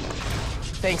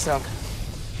 Thanks, Unc.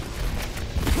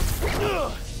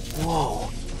 Whoa.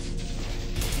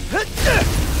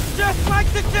 Just like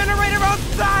the generator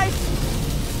outside!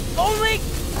 Only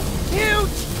huge!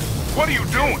 What are you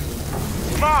doing?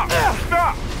 Mom,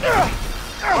 stop!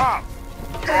 Mom,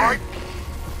 alright?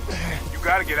 You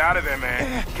gotta get out of there,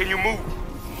 man. Can you move?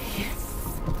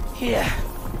 Yeah.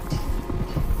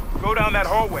 Go down that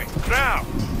hallway, now!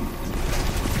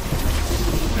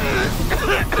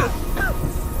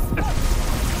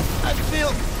 I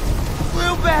feel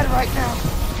real bad right now.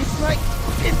 It's like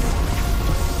it's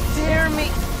tearing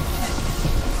me.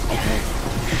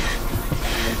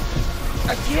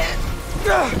 I can't.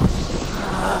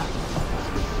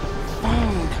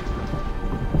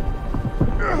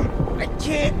 I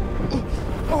can't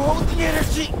hold the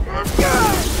energy.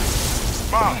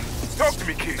 Mom, talk to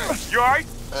me, kid. You alright?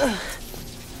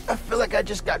 I feel like I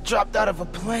just got dropped out of a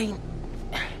plane.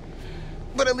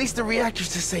 But at least the reactor's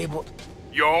disabled.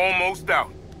 You're almost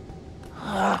out.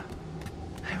 I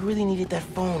really needed that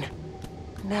phone.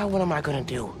 Now what am I gonna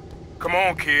do? Come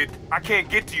on, kid. I can't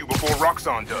get to you before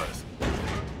Roxxon does.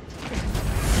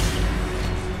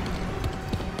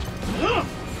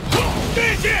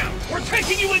 Stand down! We're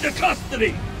taking you into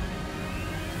custody!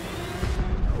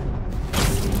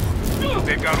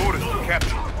 They've got orders to capture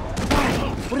you.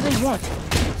 What do they want?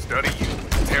 Study you,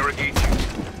 interrogate you.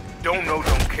 Don't know,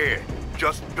 don't care.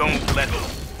 Just don't let them.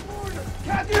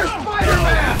 You're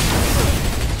Spider-Man!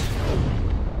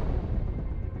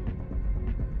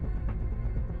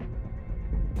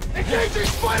 Engaging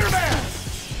Spider-Man!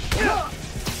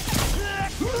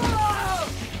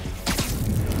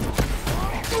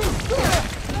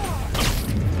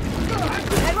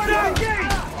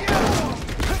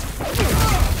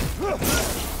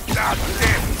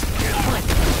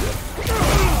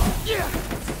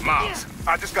 Miles,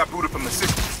 I just got booted from the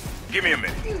system. Give me a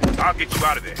minute. I'll get you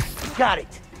out of there. Got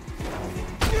it.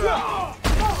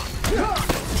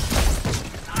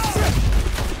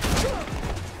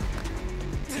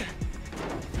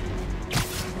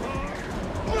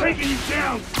 Taking you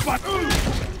down,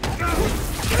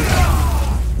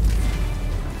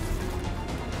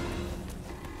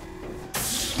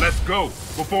 Let's go,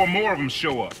 before more of them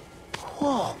show up.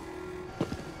 Whoa.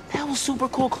 That was super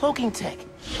cool cloaking tech.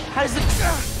 How does it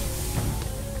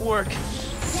work?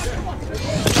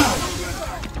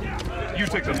 You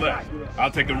take the left,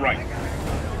 I'll take the right.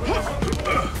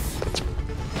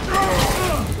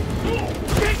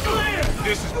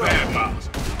 This is bad, Miles.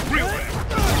 Real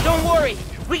bad. Don't worry.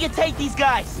 We can take these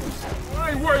guys.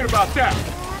 I ain't worried about that.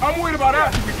 I'm worried about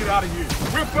after we get out of here.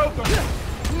 We're both on it.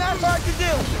 Not hard to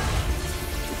do.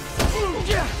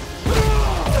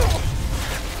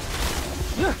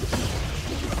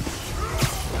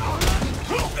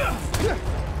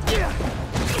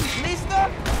 Listo?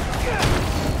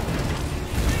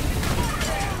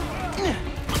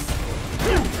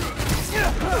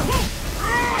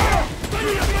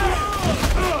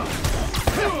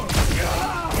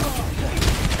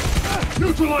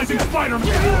 Neutralizing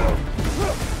Spider-Man!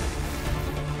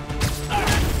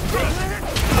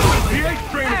 He ain't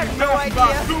trained I have no idea.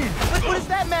 But what does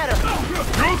that matter?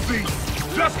 You'll see.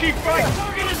 Just keep fighting.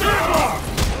 Get his arm off.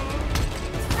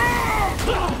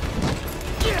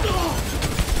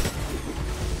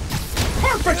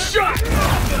 Perfect shot!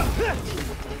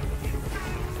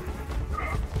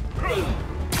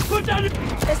 Put down your...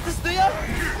 ¿Este es tuyo?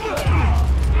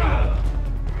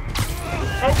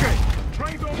 Okay,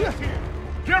 train's almost here.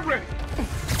 Get ready.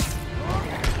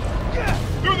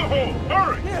 Through the hole.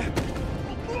 Hurry.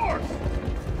 Of course.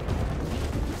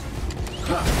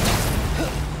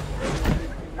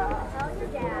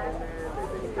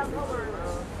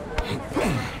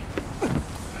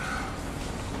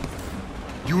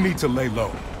 You need to lay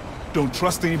low. Don't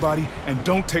trust anybody, and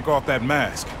don't take off that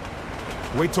mask.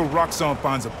 Wait till Roxxon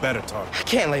finds a better target. I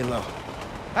can't lay low.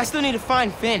 I still need to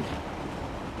find Finn.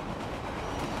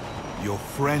 Your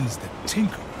friend's the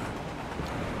Tinkerer.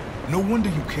 No wonder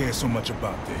you care so much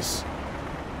about this.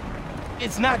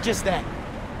 It's not just that.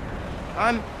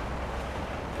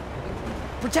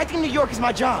 Protecting New York is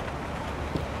my job.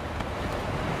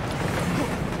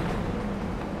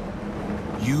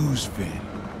 Use Finn.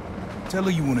 Tell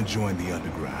her you want to join the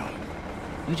underground.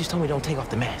 You just told me don't take off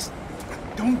the mask.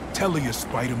 Don't tell her you're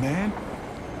Spider-Man.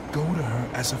 Go to her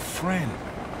as a friend.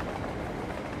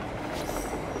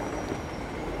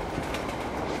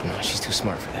 No, she's too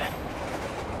smart for that.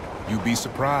 You'd be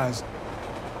surprised.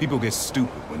 People get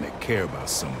stupid when they care about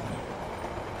someone.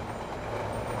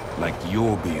 Like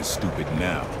you're being stupid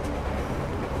now.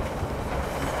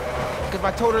 If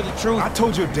I told her the truth... I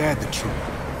told your dad the truth.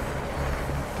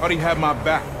 Thought he had my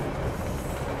back.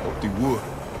 Hoped he would.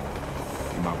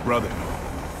 Be my brother.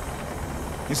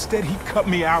 Instead, he cut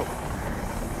me out.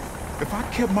 If I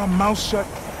kept my mouth shut,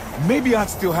 maybe I'd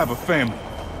still have a family.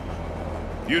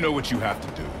 You know what you have to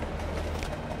do.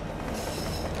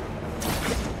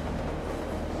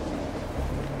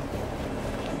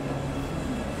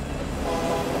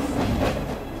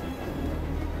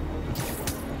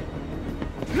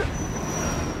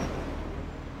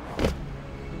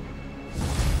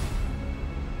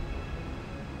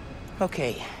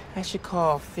 Okay, I should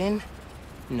call Finn.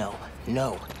 No.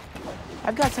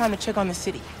 I've got time to check on the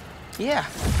city. Yeah.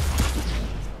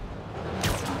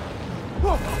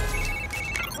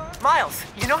 Miles,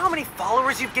 you know how many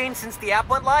followers you've gained since the app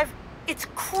went live? It's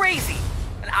crazy!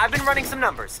 And I've been running some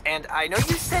numbers, and I know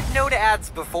you said no to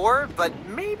ads before, but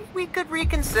maybe we could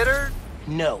reconsider...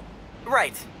 No.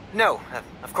 Right. No,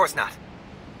 of course not.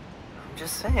 I'm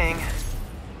just saying.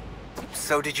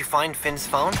 So did you find Finn's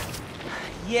phone?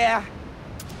 Yeah,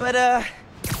 but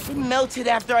it melted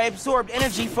after I absorbed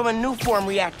energy from a new form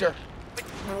reactor.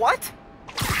 What?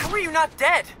 How are you not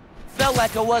dead? Felt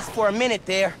like I was for a minute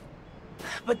there.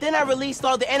 But then I released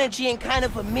all the energy in kind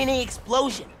of a mini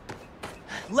explosion.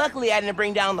 Luckily, I didn't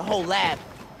bring down the whole lab.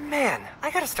 Man,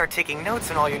 I gotta start taking notes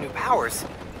on all your new powers.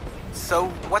 So,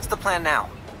 what's the plan now?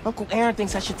 Uncle Aaron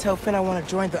thinks I should tell Finn I want to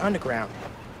join the underground.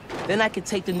 Then I could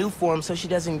take the new form so she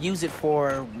doesn't use it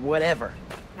for whatever.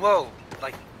 Whoa,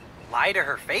 like, lie to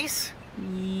her face?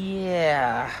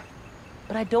 Yeah,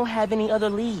 but I don't have any other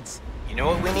leads. You know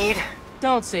what we need?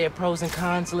 Don't say a pros and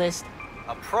cons list.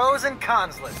 A pros and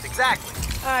cons list, exactly.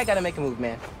 I gotta make a move,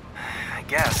 man. I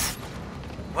guess.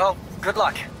 Well, good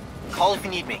luck. Call if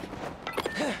you need me.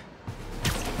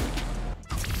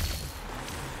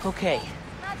 Okay,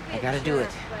 I gotta do it.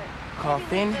 Call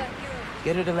Finn,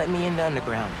 get her to let me in the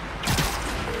underground.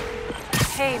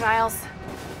 Hey, Miles.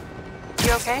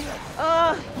 You okay?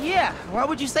 Yeah. Why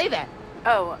would you say that?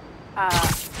 Oh,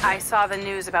 I saw the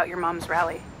news about your mom's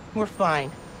rally. We're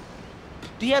fine.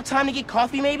 Do you have time to get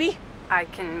coffee, maybe? I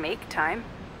can make time.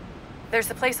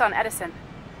 There's a place on Edison,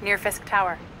 near Fisk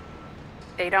Tower.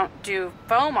 They don't do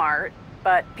foam art,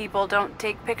 but people don't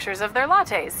take pictures of their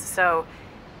lattes, so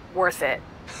worth it.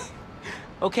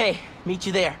 Okay, meet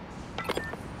you there.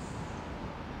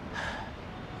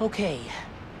 Okay,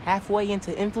 halfway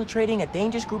into infiltrating a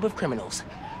dangerous group of criminals.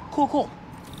 Cool.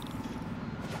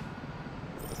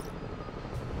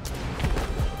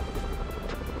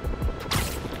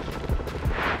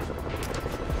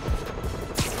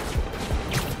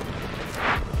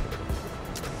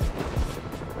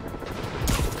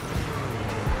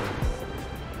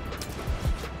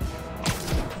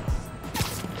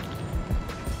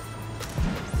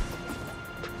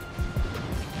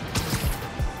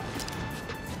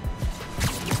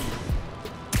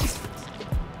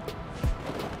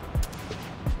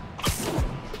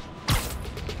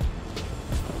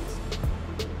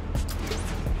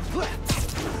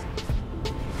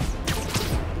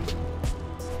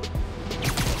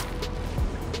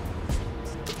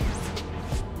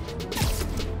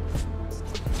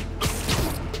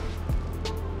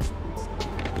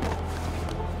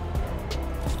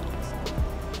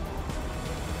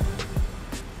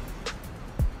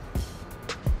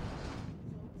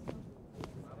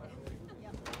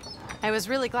 I was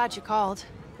really glad you called.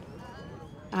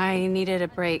 I needed a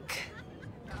break.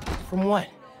 From what?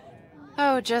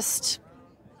 Oh, just...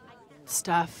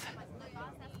 stuff.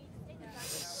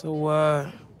 So,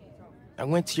 I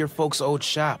went to your folks' old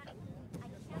shop.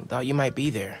 Thought you might be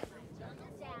there.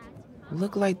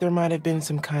 Looked like there might have been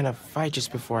some kind of fight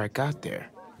just before I got there.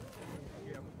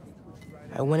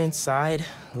 I went inside,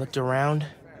 looked around.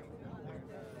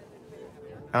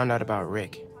 Found out about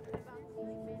Rick.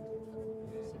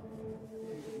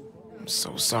 I'm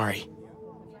so sorry.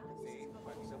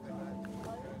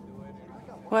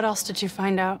 What else did you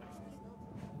find out?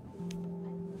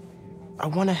 I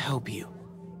want to help you.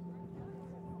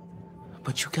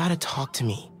 But you gotta talk to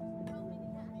me.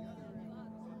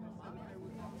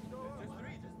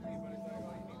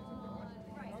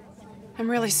 I'm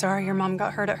really sorry your mom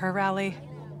got hurt at her rally.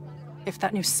 If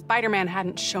that new Spider-Man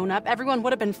hadn't shown up, everyone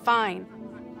would have been fine.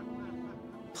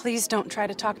 Please don't try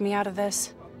to talk me out of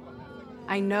this.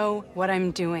 I know what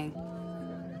I'm doing.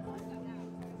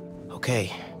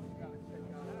 Okay.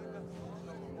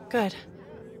 Good.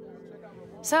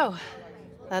 So,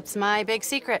 that's my big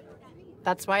secret.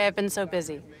 That's why I've been so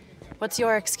busy. What's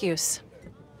your excuse?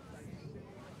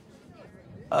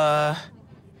 Well,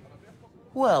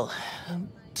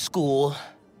 school,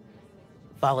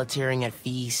 volunteering at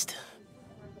Feast.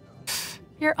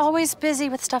 You're always busy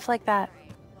with stuff like that.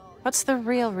 What's the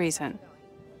real reason?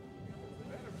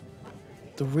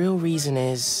 The real reason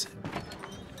is...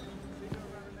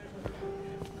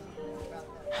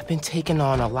 I've been taking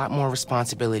on a lot more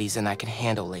responsibilities than I can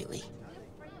handle lately.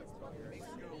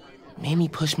 Made me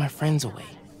push my friends away.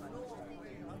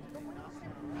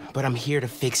 But I'm here to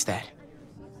fix that.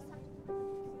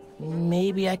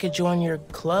 Maybe I could join your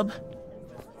club?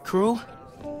 Crew?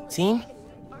 Team?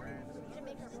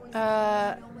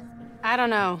 I don't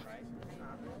know.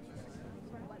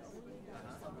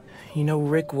 You know,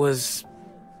 Rick was...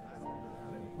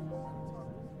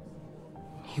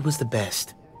 He was the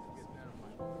best.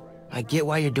 I get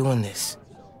why you're doing this.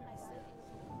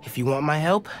 If you want my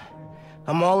help,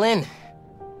 I'm all in.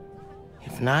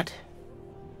 If not,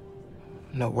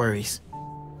 no worries.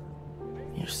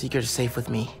 Your secret is safe with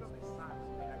me.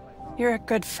 You're a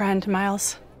good friend,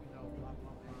 Miles.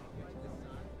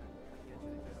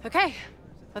 Okay,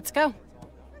 let's go.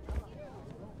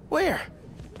 Where?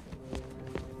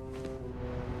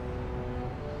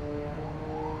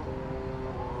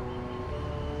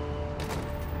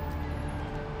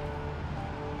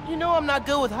 You know I'm not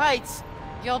good with heights.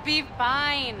 You'll be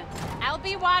fine. I'll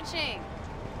be watching.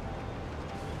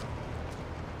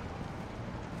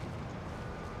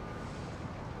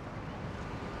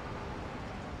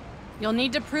 You'll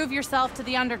need to prove yourself to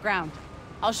the underground.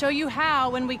 I'll show you how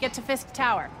when we get to Fisk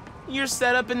Tower. You're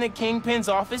set up in the Kingpin's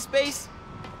office space?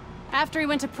 After he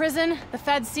went to prison, the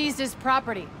Fed seized his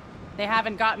property. They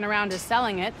haven't gotten around to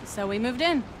selling it, so we moved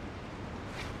in.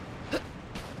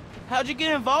 How'd you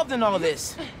get involved in all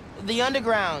this? The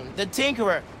underground, the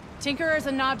Tinkerer. Tinkerer's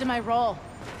a nod to my role.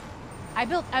 I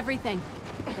built everything.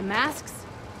 The masks,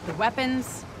 the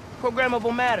weapons.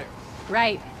 Programmable matter.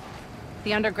 Right.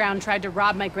 The underground tried to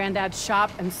rob my granddad's shop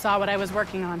and saw what I was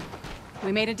working on.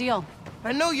 We made a deal.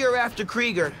 I know you're after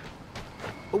Krieger,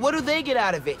 but what do they get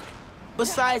out of it?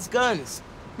 Besides guns?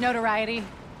 Notoriety.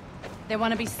 They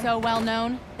want to be so well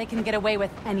known, they can get away with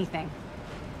anything.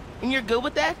 And you're good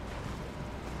with that?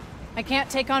 I can't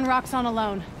take on Roxxon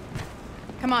alone.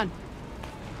 Come on.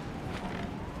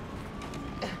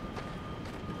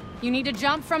 You need to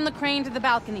jump from the crane to the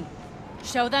balcony.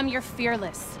 Show them you're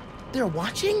fearless. They're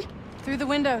watching? Through the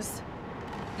windows.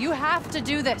 You have to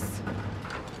do this.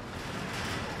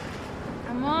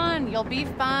 Come on, you'll be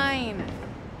fine.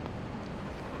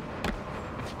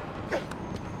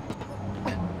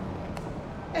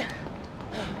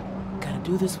 Gotta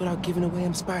do this without giving away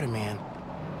I'm Spider-Man.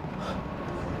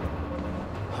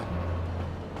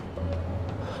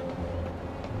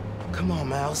 Come on,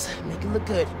 Miles. Make it look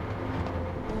good.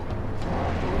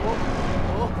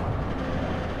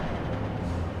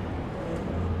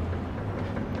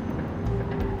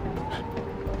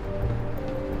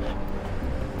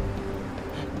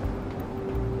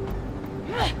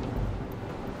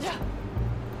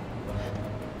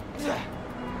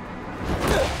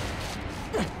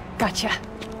 Gotcha.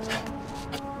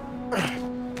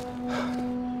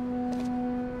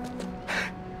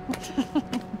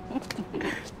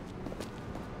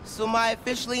 So am I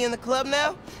officially in the club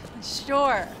now?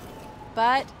 Sure.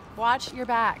 But watch your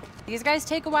back. These guys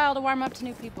take a while to warm up to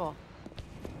new people.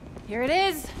 Here it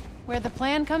is, where the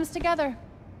plan comes together.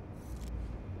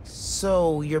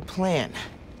 So, your plan.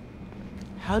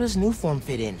 How does Newform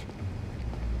fit in?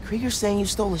 Krieger's saying you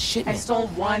stole a shipment. I stole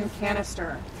one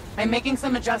canister. I'm making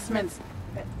some adjustments.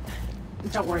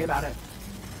 Don't worry about it.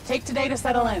 Take today to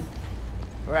settle in.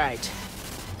 Right.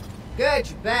 Good,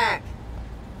 you're back.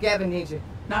 Gavin needs you.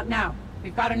 Not now.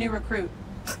 We've got a new recruit.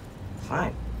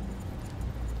 Fine.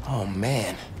 Oh,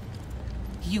 man.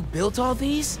 You built all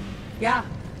these? Yeah.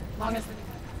 Long as they're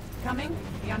coming,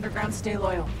 the underground stay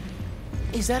loyal.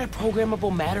 Is that a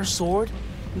programmable matter sword?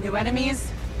 New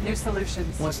enemies, new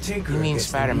solutions. What's Tinker? You mean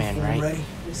Spider-Man, right? Ready?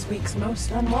 This week's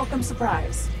most unwelcome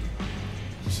surprise.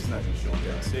 She's not gonna show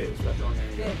me on stage, but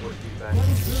What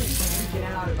is really freaking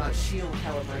out about shield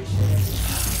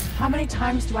calibration? How many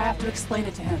times do I have to explain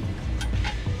it to him?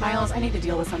 Miles, I need to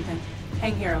deal with something.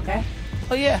 Hang here, okay?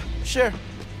 Oh yeah, sure.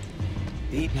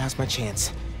 Now's my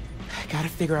chance. I gotta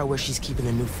figure out where she's keeping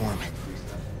the Newform.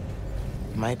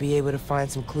 Might be able to find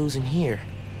some clues in here.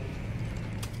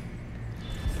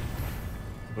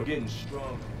 we're getting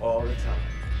strong all the time.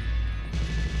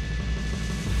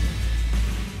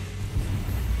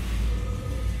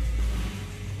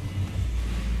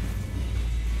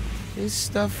 This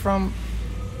stuff from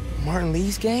Martin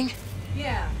Lee's gang?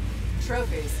 Yeah,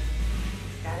 trophies.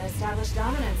 Gotta establish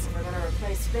dominance if we're gonna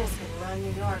replace Fisk and run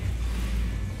New York.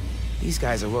 These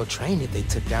guys are well trained if they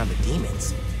took down the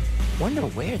demons. Wonder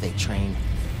where they train.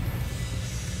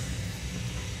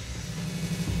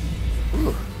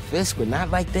 Ooh, Fisk would not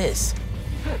like this.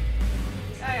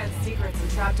 I had secrets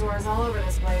and trapdoors all over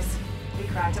this place. We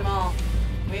cracked them all.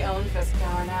 We own Fisk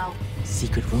Tower now.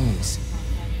 Secret rooms.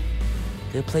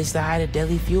 Good place to hide a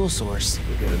deadly fuel source.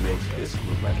 We're gonna make this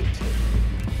look like a tip.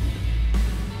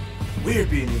 We're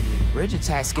being in here. Bridge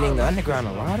attacks getting the underground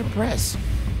a lot of press.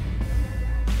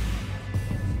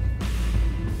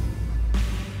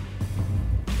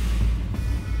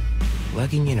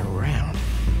 Lugging it around.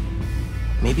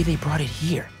 Maybe they brought it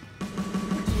here.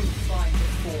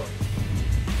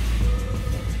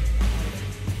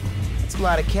 That's a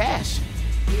lot of cash.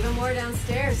 Even more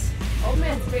downstairs. Old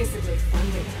man's basically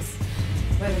funding us,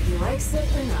 whether he likes it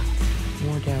or not.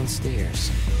 More downstairs.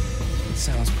 It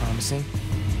sounds promising.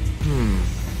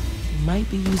 Might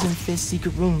be using Fisk's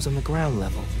secret rooms on the ground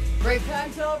level. Break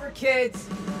time's over, kids.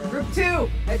 Group 2,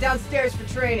 head downstairs for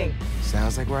training.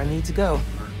 Sounds like where I need to go.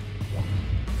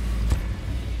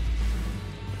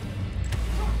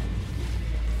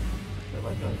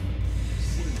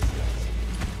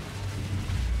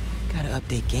 Gotta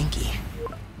update Genki.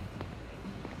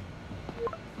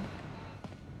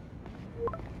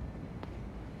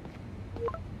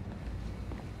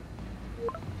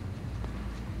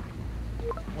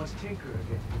 Once Tinker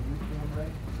gets the uniform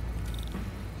ready.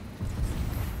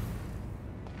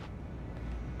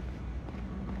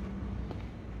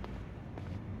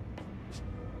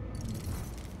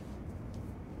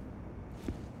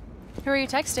 Who are you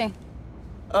texting?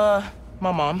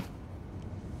 My mom.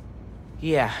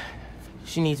 Yeah,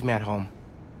 she needs me at home.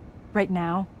 Right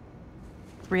now?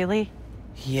 Really?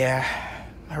 Yeah,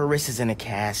 her wrist is in a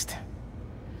cast.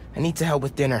 I need to help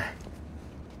with dinner.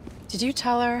 Did you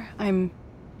tell her I'm...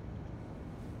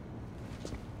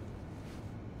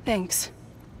 Thanks.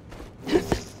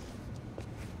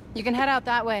 You can head out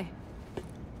that way.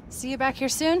 See you back here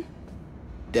soon?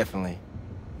 Definitely.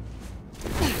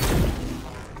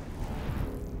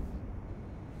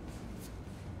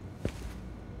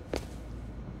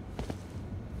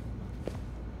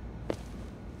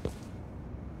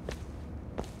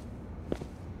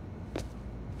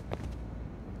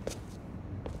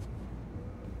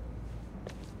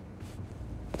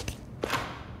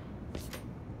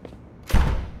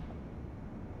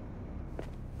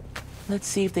 Let's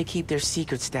see if they keep their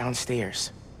secrets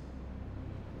downstairs.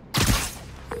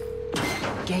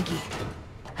 Genki,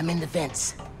 I'm in the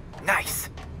vents. Nice.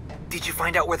 Did you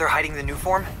find out where they're hiding the new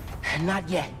form? Not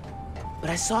yet, but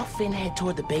I saw Finn head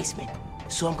toward the basement,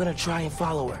 so I'm gonna try and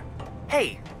follow her.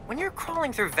 Hey, when you're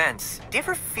crawling through vents, do you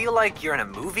ever feel like you're in a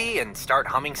movie and start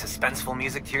humming suspenseful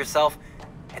music to yourself?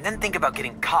 And then think about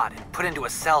getting caught and put into a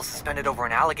cell suspended over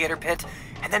an alligator pit,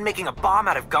 and then making a bomb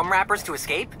out of gum wrappers to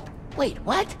escape? Wait,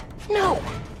 what? No!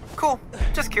 Cool.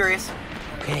 Just curious.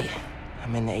 Okay,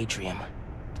 I'm in the atrium.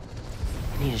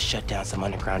 I need to shut down some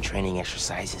underground training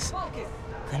exercises.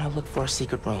 Then I'll look for a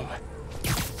secret room.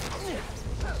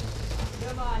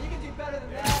 Come on, you can do better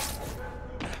than that.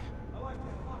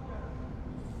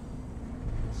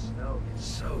 The snow gets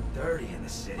so dirty in the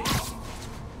city.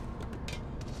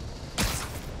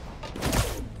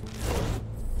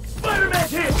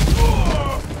 Spider-Man's here!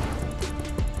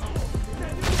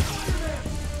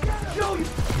 Show you!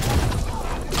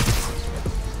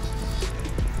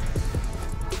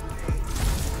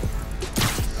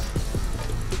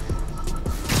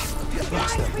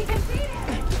 Lost them.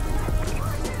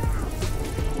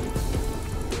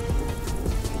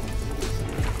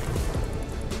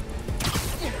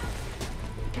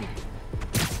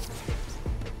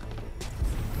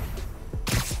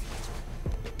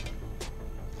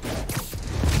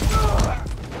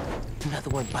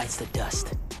 Another one bites the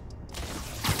dust.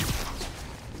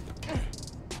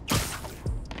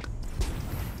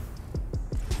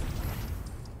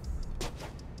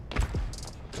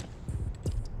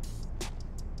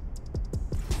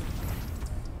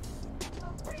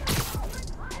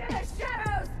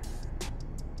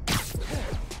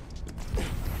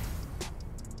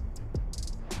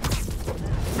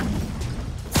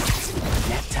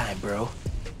 Nap time, bro.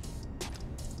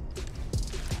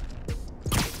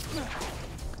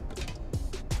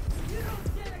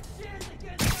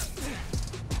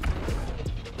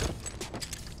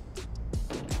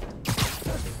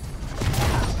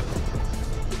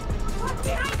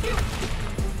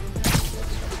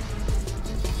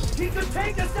 He could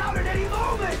take us out at any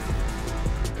moment!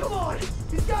 Come on!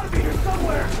 He's gotta be here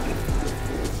somewhere!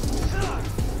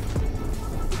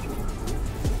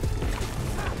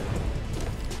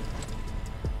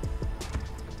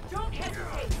 Don't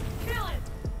hesitate! Kill him!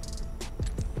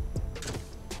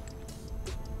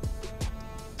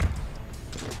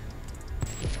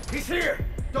 He's here!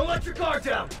 Don't let your guard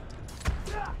down!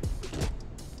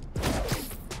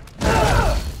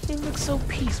 They look so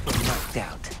peaceful knocked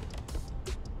out.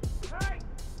 Hey!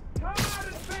 Come out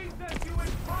and face us, you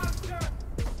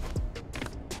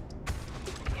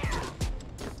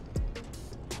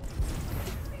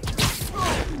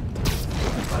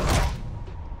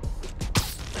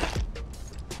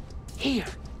Here,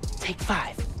 take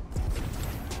 5.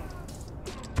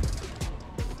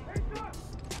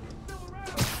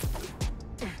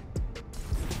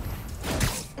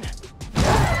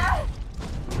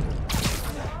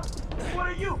 What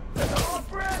are you? All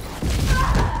friends?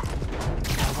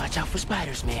 Gotta watch out for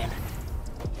spiders, man.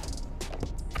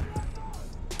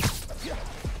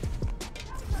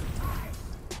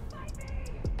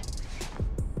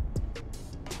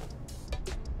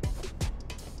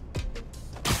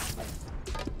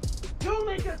 Don't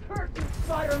make us hurt you,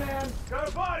 Spider-Man! Got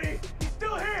a body! He's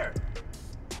still here!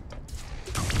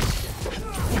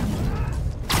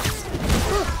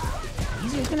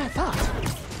 Easier than I thought.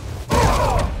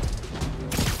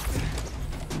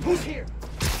 Who's here?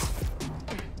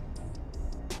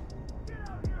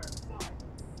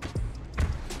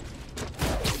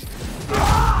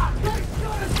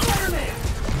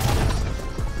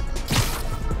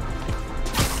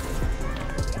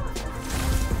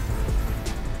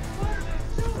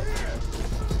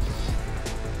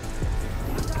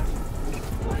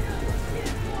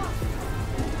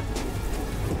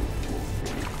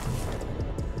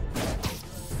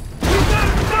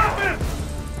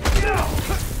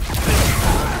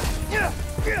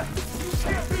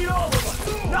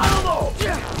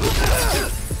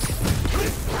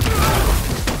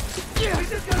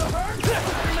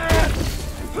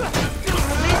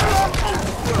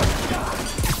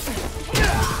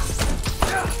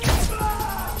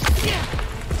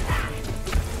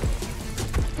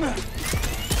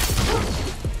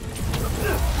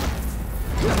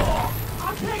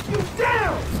 I'll take you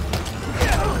down!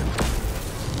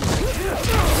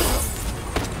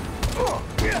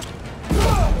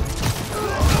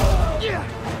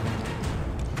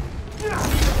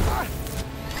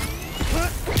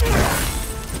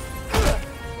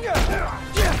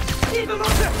 Keep him up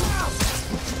there!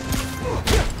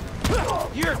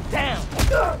 You're down!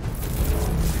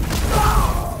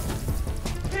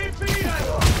 Keep beating!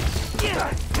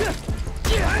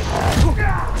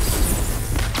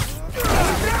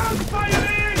 Down,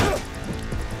 Spider-Man!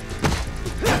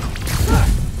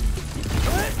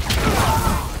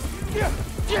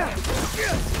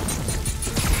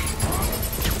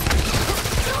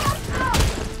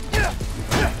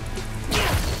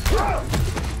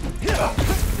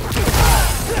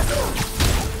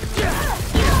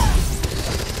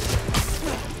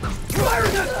 Fire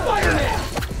that Spider-Man!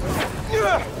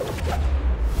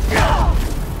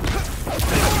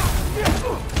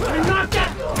 I'm not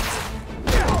that!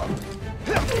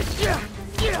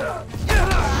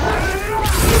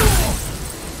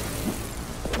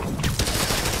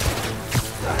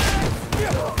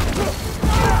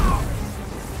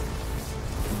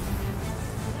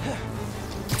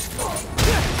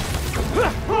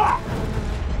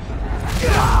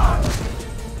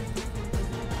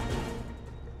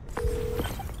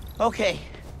 Okay.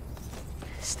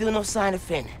 Still no sign of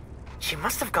Finn. She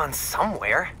must have gone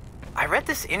somewhere. I read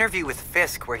this interview with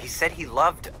Fisk where he said he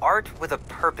loved art with a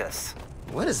purpose.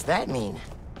 What does that mean?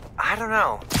 I don't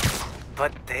know.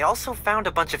 But they also found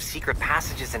a bunch of secret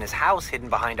passages in his house hidden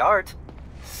behind art.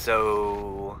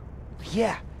 So...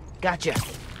 Yeah, gotcha.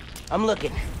 I'm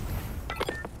looking.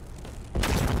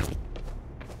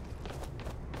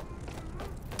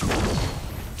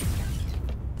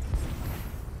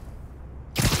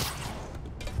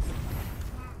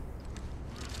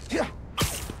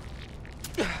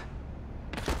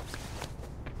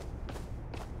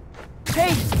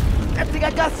 Hey! I think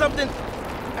I got something!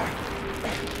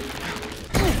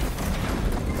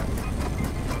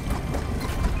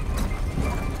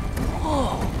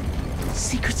 Whoa!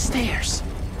 Secret stairs.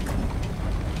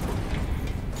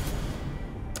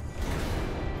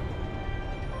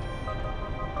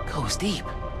 Goes deep.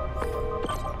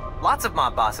 Lots of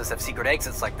mob bosses have secret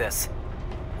exits like this.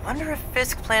 Wonder if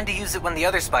Fisk planned to use it when the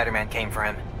other Spider-Man came for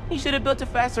him. He should have built a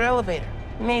faster elevator.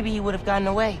 Maybe he would have gotten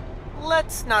away.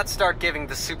 Let's not start giving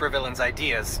the supervillains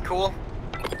ideas, cool?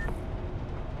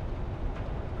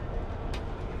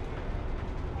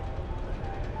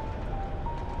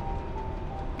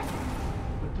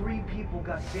 The 3 people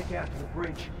got sick after the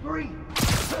bridge. 3!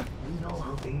 We know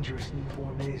how dangerous new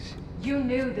form is. You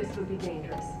knew this would be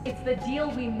dangerous. It's the deal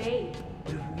we made.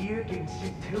 But if we're getting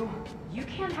sick too? You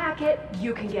can't hack it,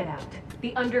 you can get out.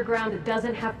 The underground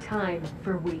doesn't have time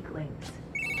for weaklings.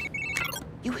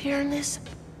 You hearing this?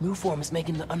 New form is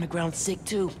making the underground sick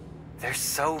too. They're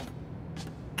so...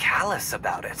 callous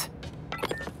about it.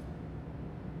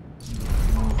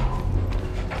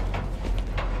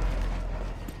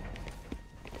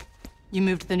 You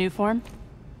moved the new form?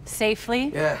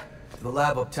 Safely? Yeah, to the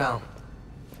lab uptown.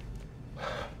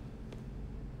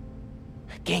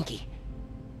 Genki,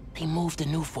 exactly moved the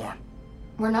new form?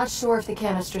 We're not sure if the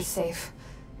canister's safe.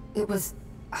 It was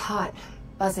hot,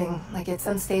 buzzing, like it's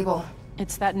unstable.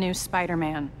 It's that new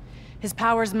Spider-Man. His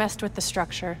powers messed with the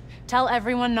structure. Tell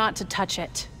everyone not to touch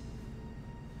it.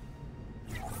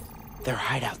 They're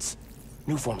hideouts.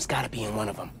 New form's gotta be in one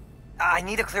of them. I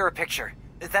need a clearer picture.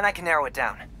 Then I can narrow it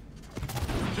down.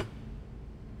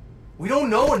 We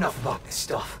don't know enough about this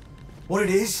stuff. What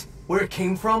it is, where it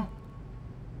came from.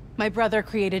 My brother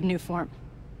created new form.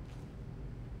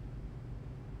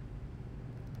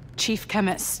 Chief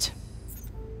chemist.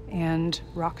 And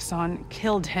Roxxon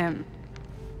killed him.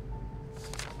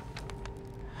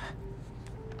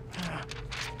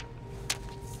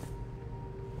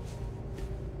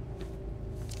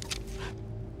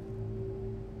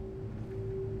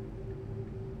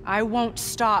 I won't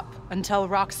stop until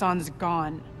Roxxon's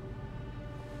gone.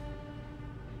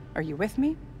 Are you with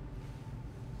me?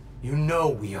 You know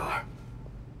we are.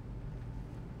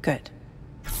 Good.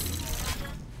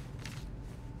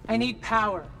 I need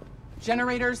power.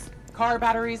 Generators, car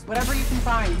batteries, whatever you can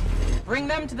find. Bring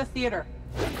them to the theater.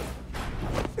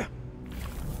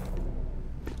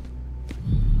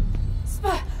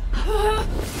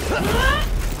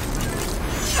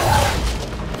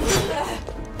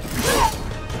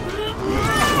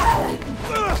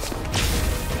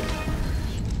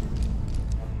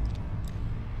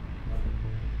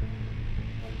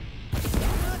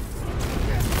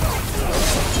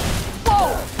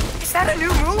 Is that a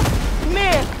new move?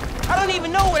 Man, I don't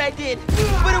even know what I did,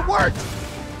 but it worked!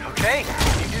 Okay,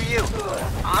 you do you.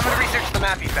 I'm gonna research the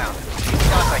map you found. See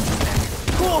what else I can connect.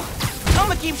 Cool. I'm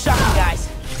gonna keep shocking guys.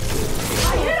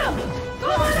 I hit him!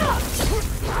 Going up!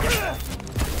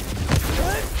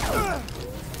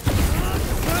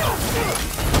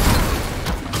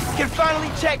 Can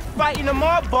finally check fighting a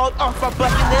mob bolt off our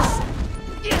bucket list.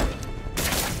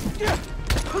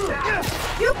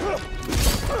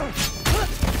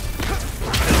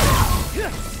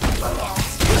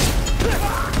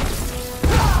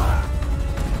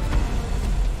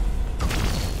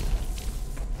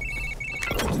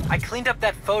 I cleaned up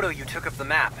that photo you took of the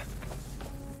map.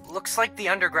 Looks like the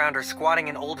underground are squatting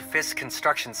in old Fisk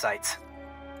construction sites.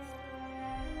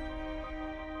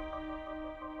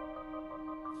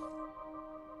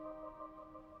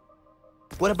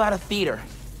 What about a theater?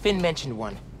 Finn mentioned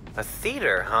one. A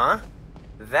theater, huh?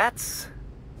 That's...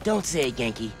 Don't say it,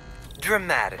 Genki.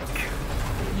 dramatic.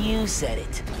 You said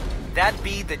it. That'd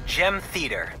be the Gem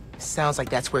Theater. Sounds like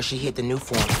that's where she hid the new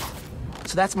form.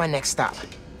 So that's my next stop.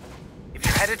 If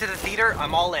you're headed to the theater,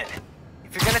 I'm all in.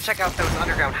 If you're gonna check out those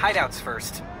underground hideouts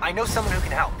first, I know someone who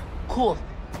can help. Cool.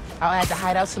 I'll add the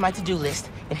hideouts to my to-do list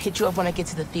and hit you up when I get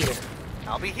to the theater.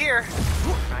 I'll be here,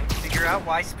 trying to figure out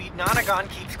why Speed Nonagon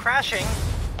keeps crashing.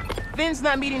 Finn's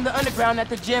not meeting the underground at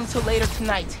the gym till later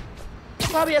tonight.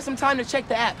 Probably has some time to check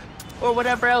the app, or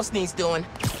whatever else needs doing.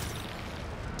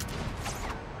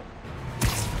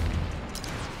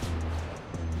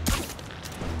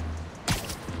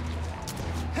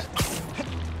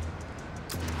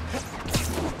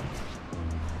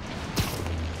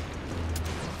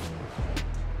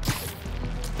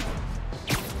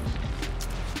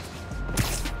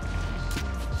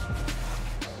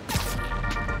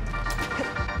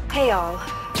 Hey y'all,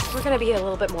 we're gonna be a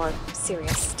little bit more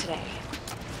serious today.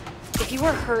 If you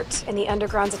were hurt in the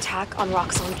Underground's attack on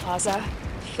Roxxon Plaza,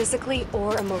 physically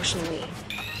or emotionally...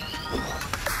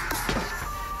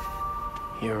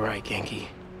 You're right, Genki.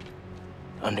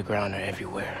 Underground are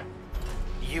everywhere.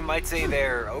 You might say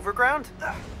they're overground?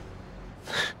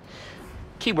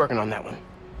 Keep working on that one.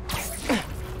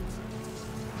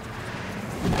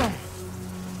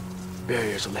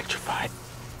 Barrier's electrified.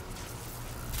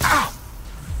 Ow!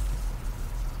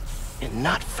 And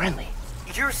not friendly.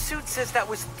 Your suit says that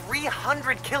was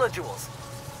 300 kilojoules.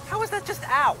 How is that just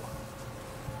ow?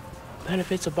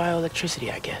 Benefits of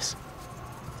bioelectricity, I guess.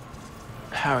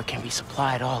 Power can be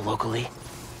supplied all locally.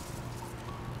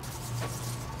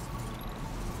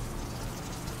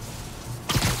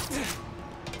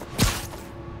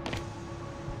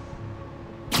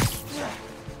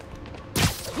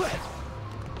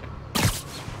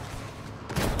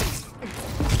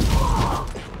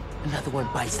 Another one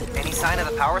bites it. Any sign of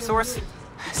the power source?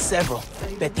 Several.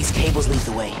 Bet these cables lead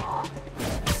the way.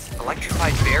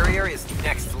 Electrified barrier is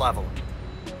next level.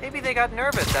 Maybe they got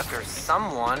nervous after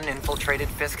someone infiltrated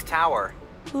Fisk Tower.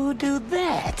 Who do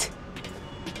that?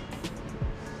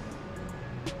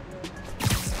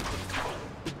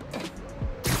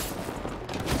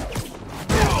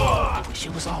 I wish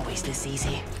it was always this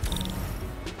easy.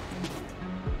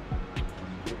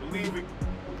 Believe it.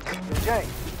 Jay,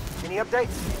 any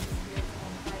updates?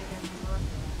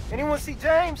 Anyone see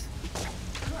James?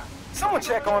 Someone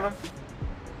check on him.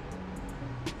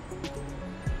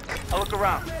 I'll look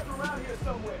around. Around here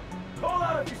somewhere. Call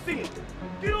out if you see him.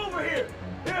 Get over here.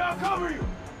 Here, I'll cover you.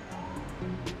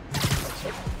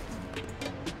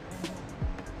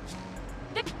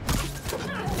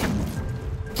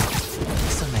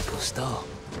 Eso me gustó.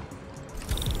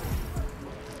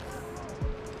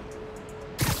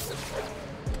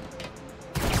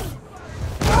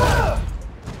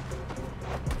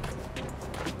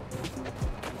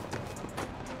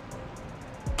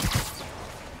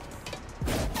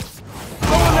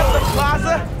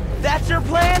 That's your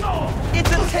plan? It's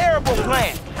a terrible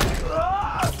plan!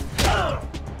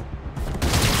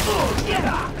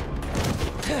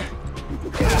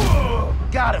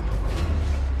 Got him!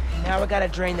 Now I gotta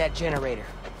drain that generator.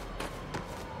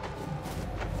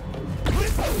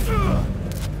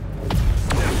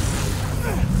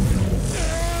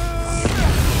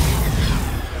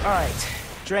 Alright,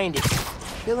 drained it.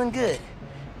 Feeling good.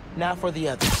 Now for the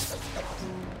others.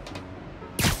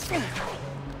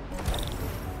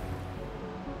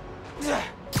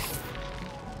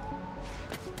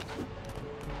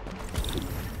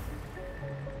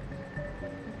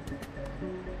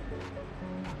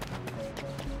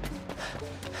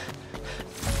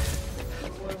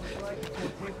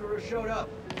 Showed up.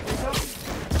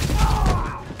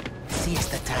 Seize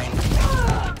the time.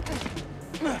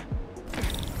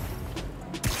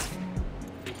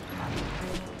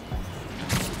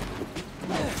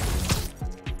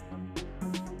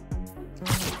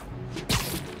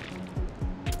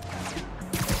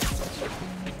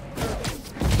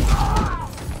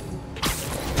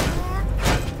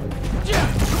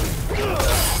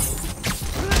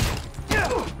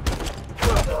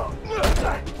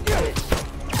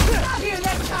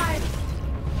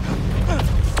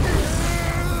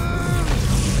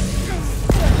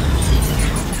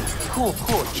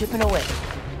 Cool, chipping away.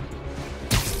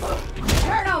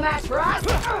 You're no match for us!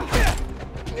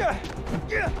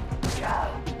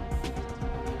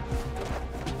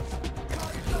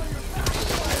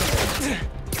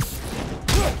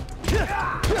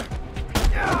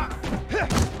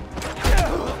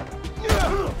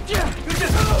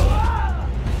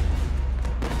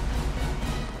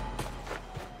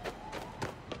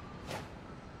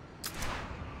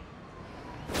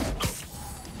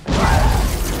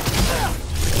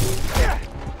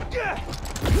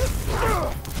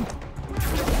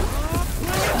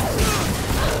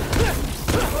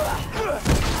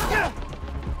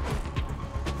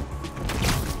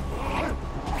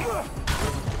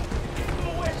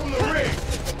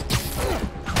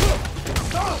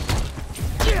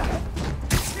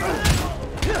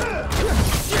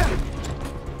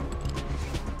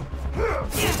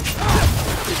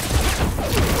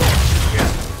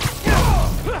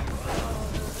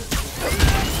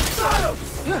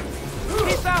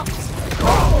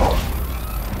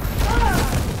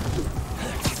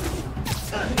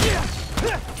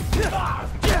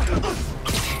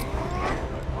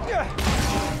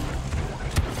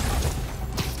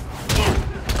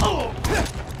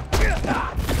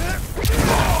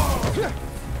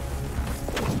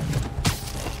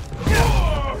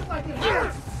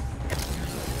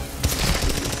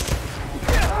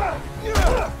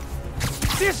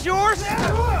 This yours?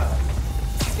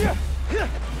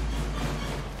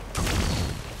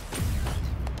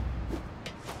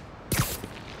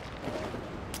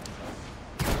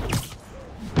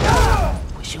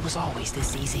 Wish it was always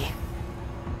this easy.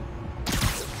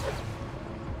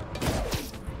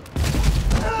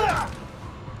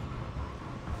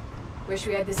 Wish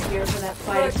we had this gear for that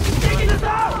fight. Taking us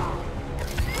out!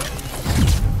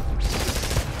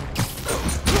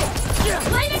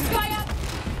 Light this guy up!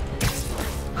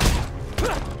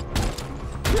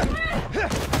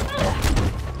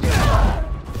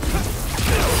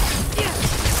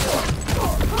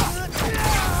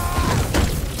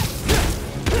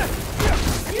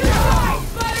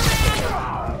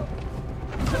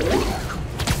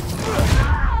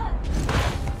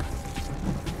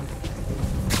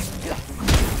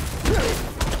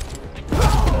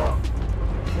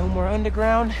 No more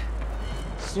underground.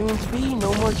 Soon to be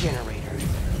no more generator.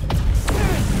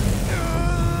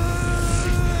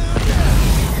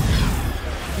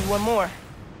 Do one more.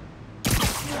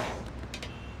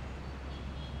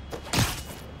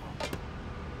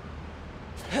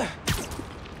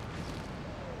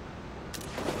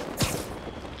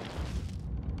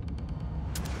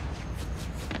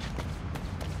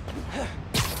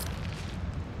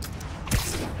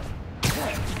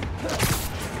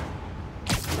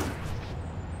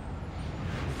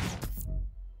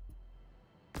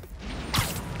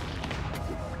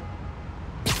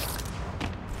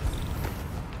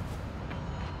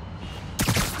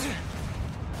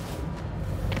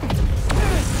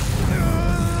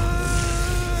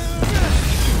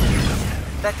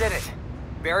 That did it.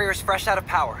 Barrier's fresh out of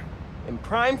power. And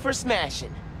primed for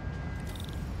smashing.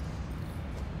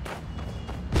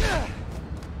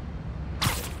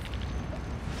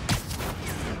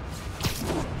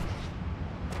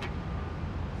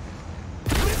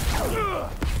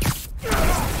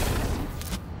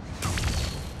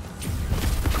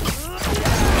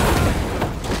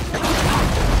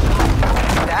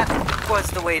 That was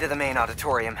the way to the main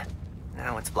auditorium.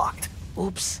 Now it's blocked.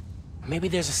 Oops. Maybe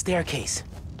there's a staircase.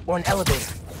 Or an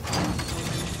elevator.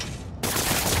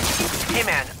 Hey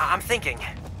man, I'm thinking.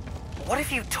 What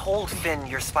if you told Finn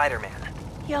you're Spider-Man?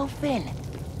 Yo, Finn.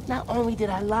 Not only did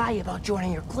I lie about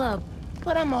joining your club,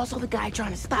 but I'm also the guy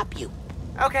trying to stop you.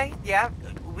 Okay, yeah.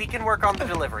 We can work on the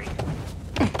delivery.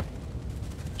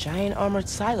 Giant armored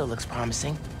silo looks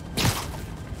promising.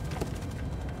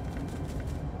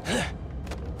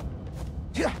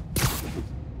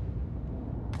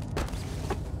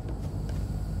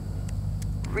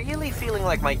 Really feeling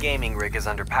like my gaming rig is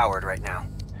underpowered right now.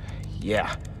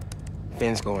 Yeah.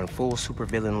 Finn's going full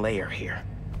supervillain layer here.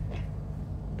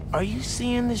 Are you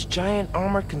seeing this giant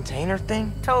armored container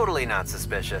thing? Totally not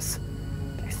suspicious.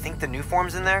 You think the new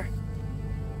form's in there?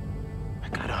 I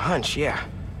got a hunch, yeah.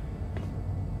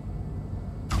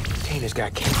 Container's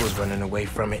got cables running away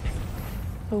from it.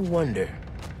 No wonder.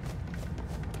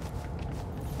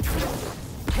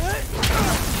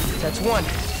 That's one.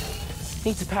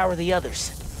 Need to power the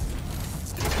others.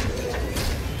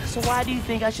 So why do you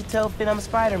think I should tell Finn I'm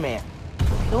Spider-Man?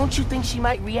 Don't you think she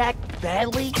might react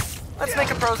badly? Let's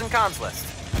make a pros and cons list.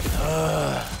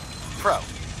 Pro,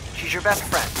 she's your best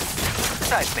friend.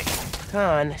 Besides me.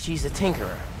 Con, she's a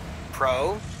tinkerer.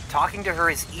 Pro, talking to her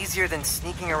is easier than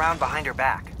sneaking around behind her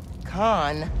back.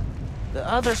 Con, the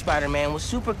other Spider-Man was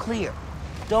super clear.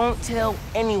 Don't tell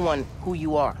anyone who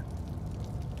you are.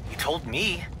 You told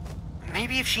me.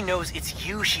 Maybe if she knows it's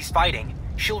you she's fighting,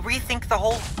 she'll rethink the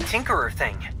whole tinkerer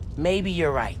thing. Maybe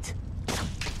you're right.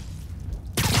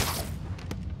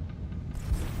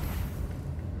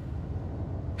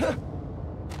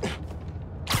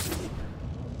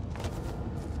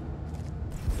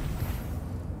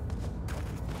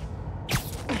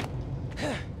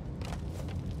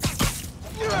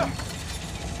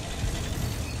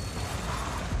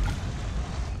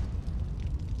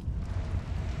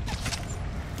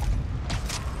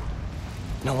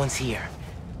 No one's here.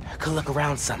 I could look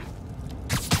around some.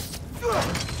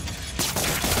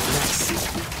 Nice.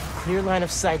 Clear line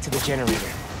of sight to the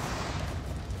generator.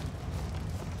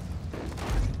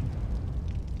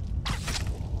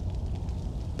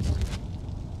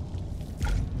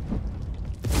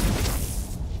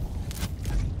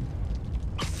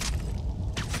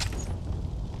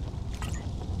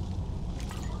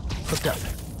 Hooked up.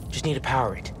 Just need to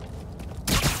power it.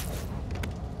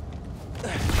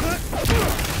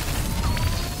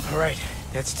 All right,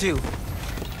 that's two.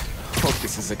 Hope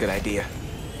this is a good idea.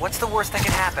 What's the worst that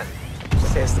can happen?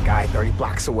 Says the guy 30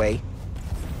 blocks away.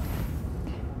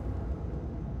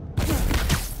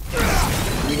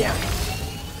 3 down.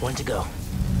 1 to go.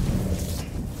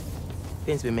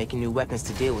 Finn's been making new weapons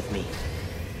to deal with me.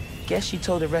 Guess she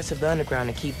told the rest of the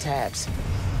underground to keep tabs.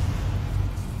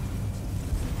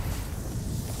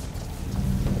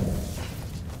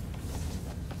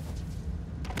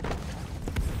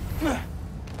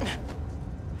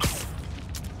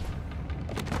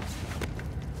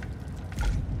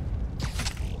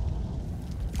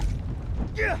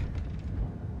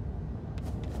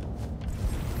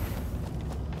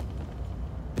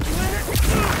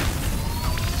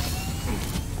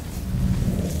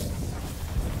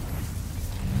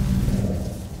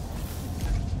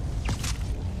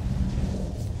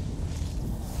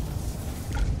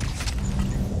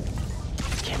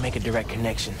 Make a direct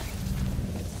connection.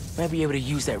 Might be able to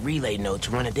use that relay node to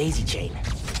run a daisy chain.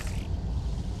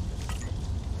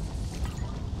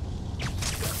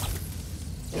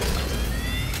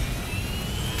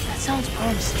 That sounds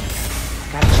promising.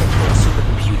 Gotta check for a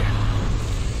supercomputer.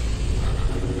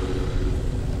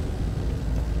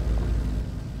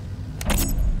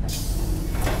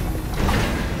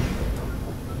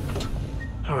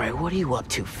 All right, what are you up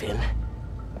to, Finn?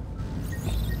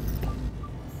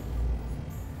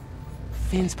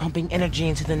 Finn's pumping energy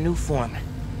into the new form,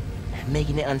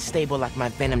 making it unstable like my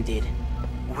venom did.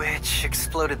 Which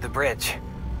exploded the bridge.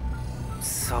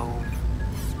 So,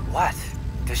 what?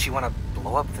 Does she want to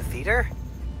blow up the theater?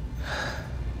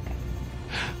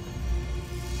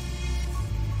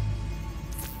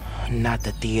 Not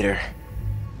the theater.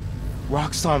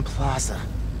 Roxxon Plaza.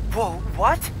 Whoa,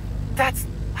 what? That's...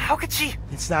 how could she...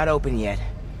 It's not open yet,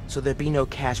 so there'll be no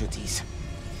casualties.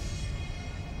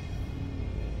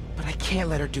 But I can't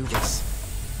let her do this.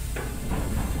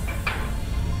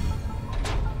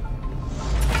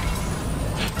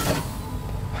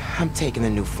 I'm taking the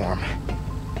new form.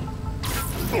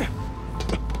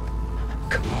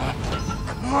 Come on.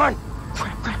 Come on!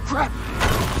 Crap!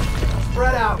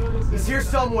 Spread out. He's here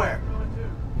somewhere.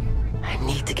 I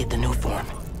need to get the new form.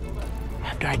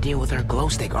 After I deal with our glow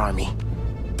stick army.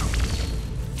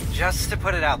 Just to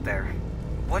put it out there,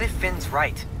 what if Finn's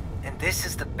right, and this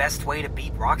is the best way to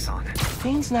beat Roxxon?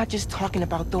 Finn's not just talking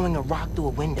about throwing a rock through a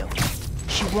window.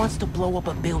 She wants to blow up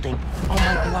a building on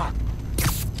my block.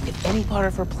 If any part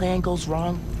of her plan goes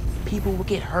wrong, people will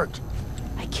get hurt.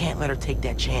 I can't let her take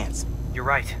that chance. You're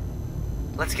right.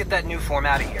 Let's get that new form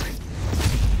out of here.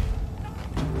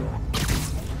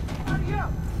 Hurry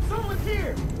up! Someone's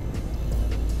here!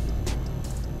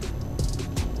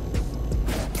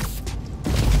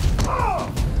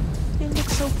 Oh! They look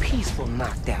so peaceful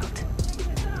knocked out.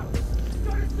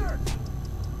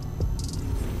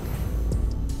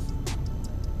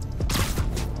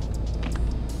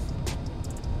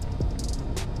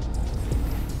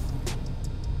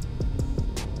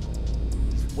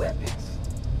 Weapons.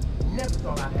 Never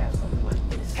thought I'd have something like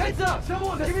this. Heads up!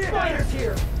 Someone, give me a hand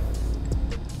here!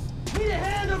 Need a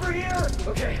hand over here!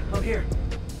 Okay, I'm here.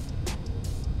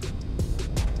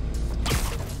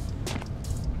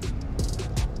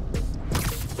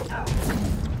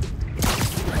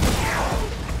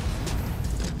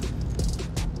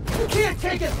 You can't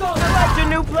take us all! I like your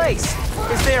new place.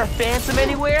 Is there a phantom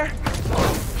anywhere?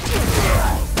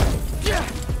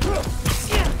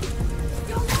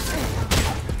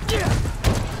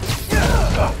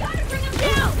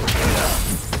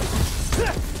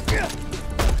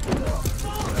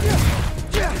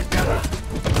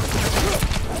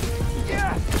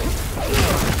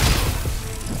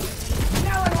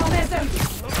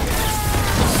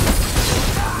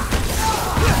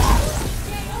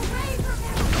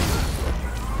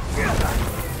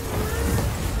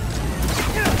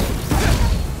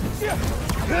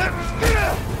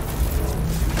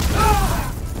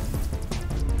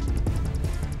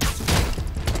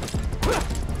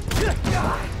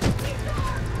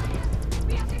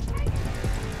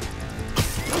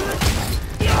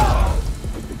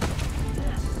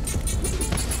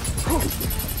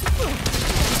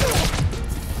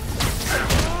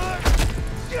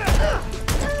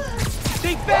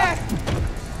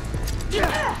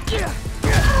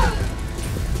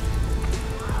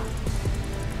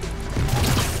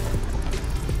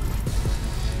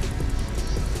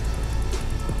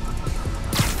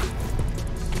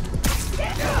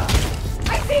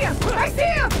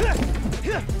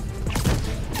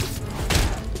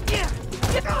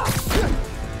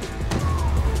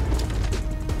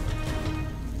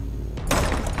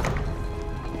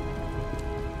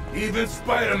 Even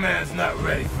Spider-Man's not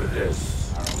ready for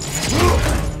this.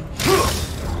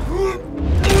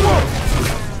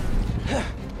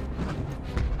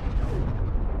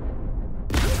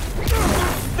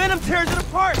 Venom tears it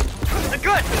apart!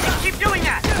 Good! Keep doing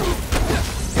that!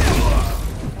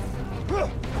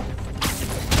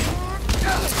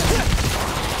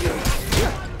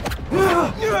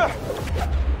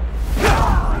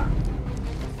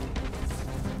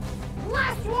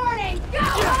 Last warning! Go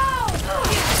home!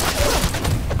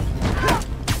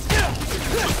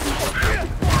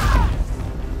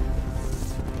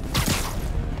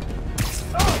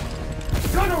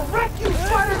 Gonna wreck you,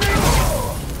 Spider-Man!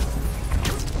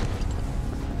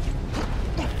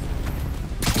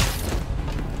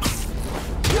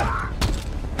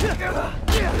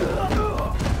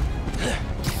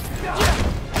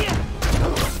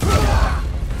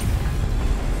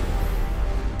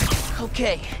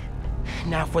 Okay,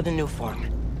 now for the new form.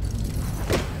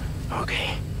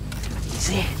 Okay,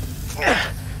 easy.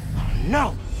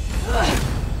 No!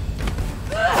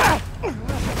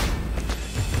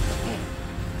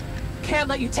 Can't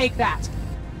let you take that.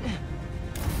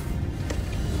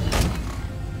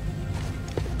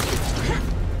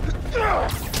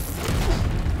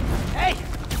 Hey!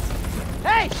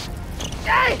 Hey!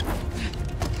 Hey!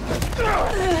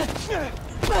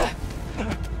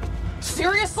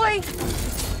 Seriously?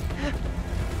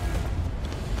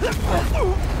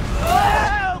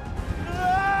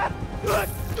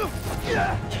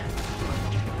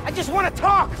 I just want to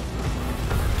talk!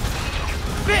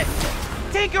 Fit!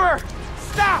 Tinkerer!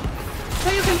 Stop!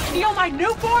 So you can steal my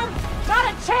new form? Not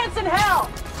a chance in hell!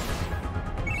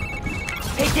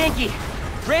 Hey, Genki!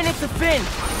 Ran into Finn!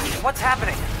 What's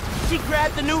happening? She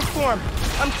grabbed the new form!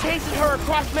 I'm chasing her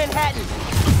across Manhattan!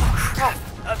 Crap!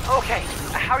 Okay,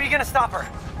 how are you gonna stop her?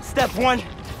 Step 1,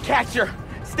 catch her.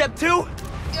 Step 2,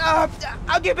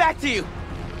 I'll get back to you.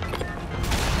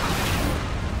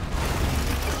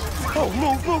 Oh,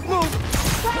 move!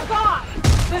 Back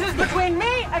off! This is between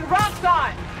me and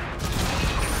Roxxon!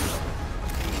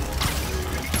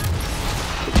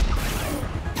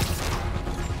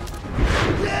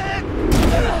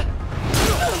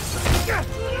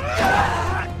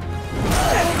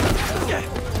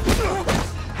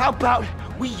 How about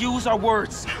we use our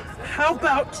words? How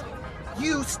about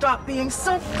you stop being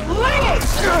so clingy?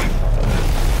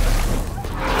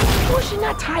 Of course you're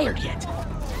not tired yet.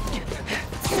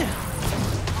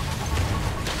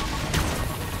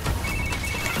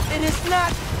 It is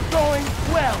not going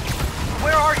well.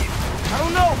 Where are you? I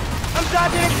don't know. I'm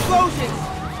dodging explosions.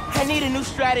 I need a new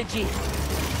strategy.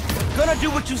 Gonna do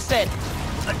what you said.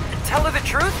 Tell her the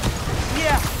truth?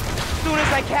 Yeah, as soon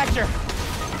as I catch her.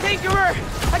 Tinkerer,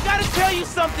 I gotta tell you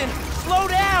something. Slow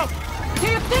down. Do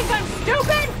you think I'm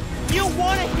stupid? You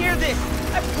wanna hear this.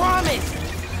 I promise.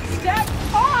 Step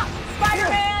off,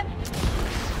 Spider-Man!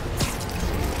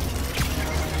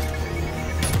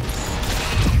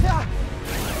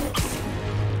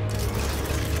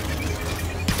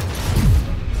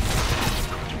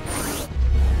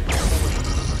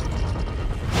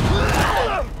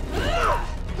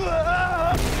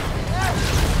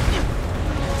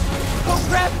 Oh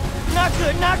crap! Not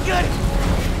good, not good!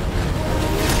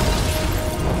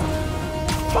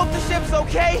 Hope the ship's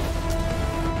okay!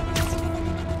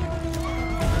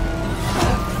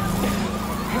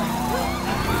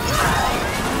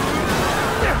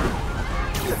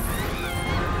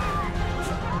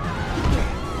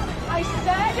 I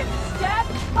said step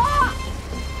off!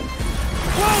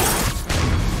 Whoa!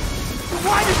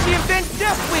 Why did she invent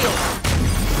death wheels?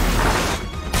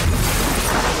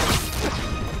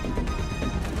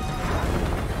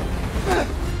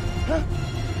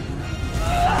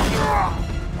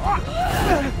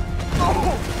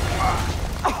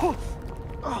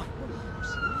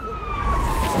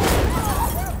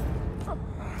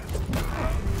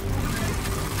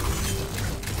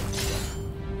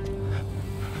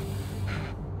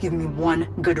 Give me one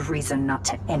good reason not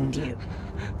to end you.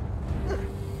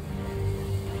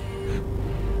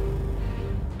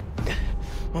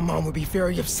 My mom would be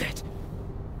very upset.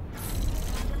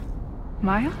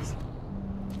 Miles?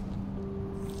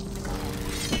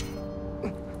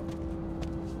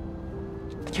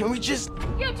 Can we just...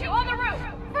 You two on the roof!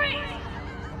 Freeze!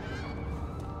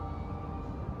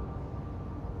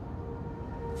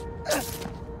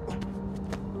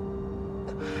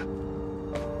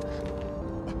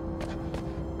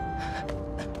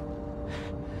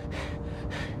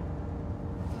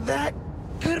 That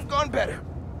could have gone better.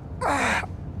 I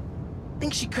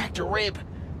think she cracked a rib.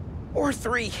 Or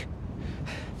 3.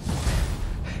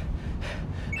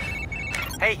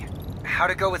 Hey, how'd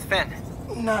it go with Finn?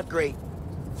 Not great.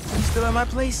 You still at my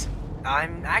place?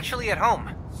 I'm actually at home.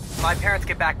 My parents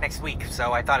get back next week,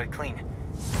 so I thought I'd clean.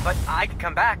 But I could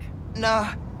come back.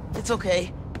 Nah, it's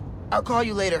okay. I'll call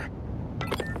you later.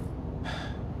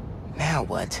 Now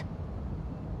what?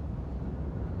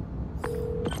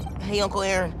 Hey, Uncle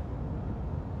Aaron.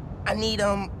 I need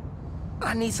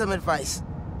some advice.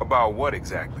 About what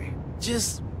exactly?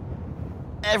 Just...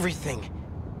 everything.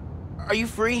 Are you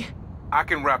free? I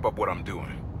can wrap up what I'm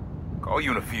doing. Call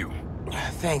you in a few.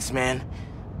 Thanks, man.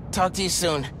 Talk to you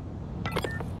soon.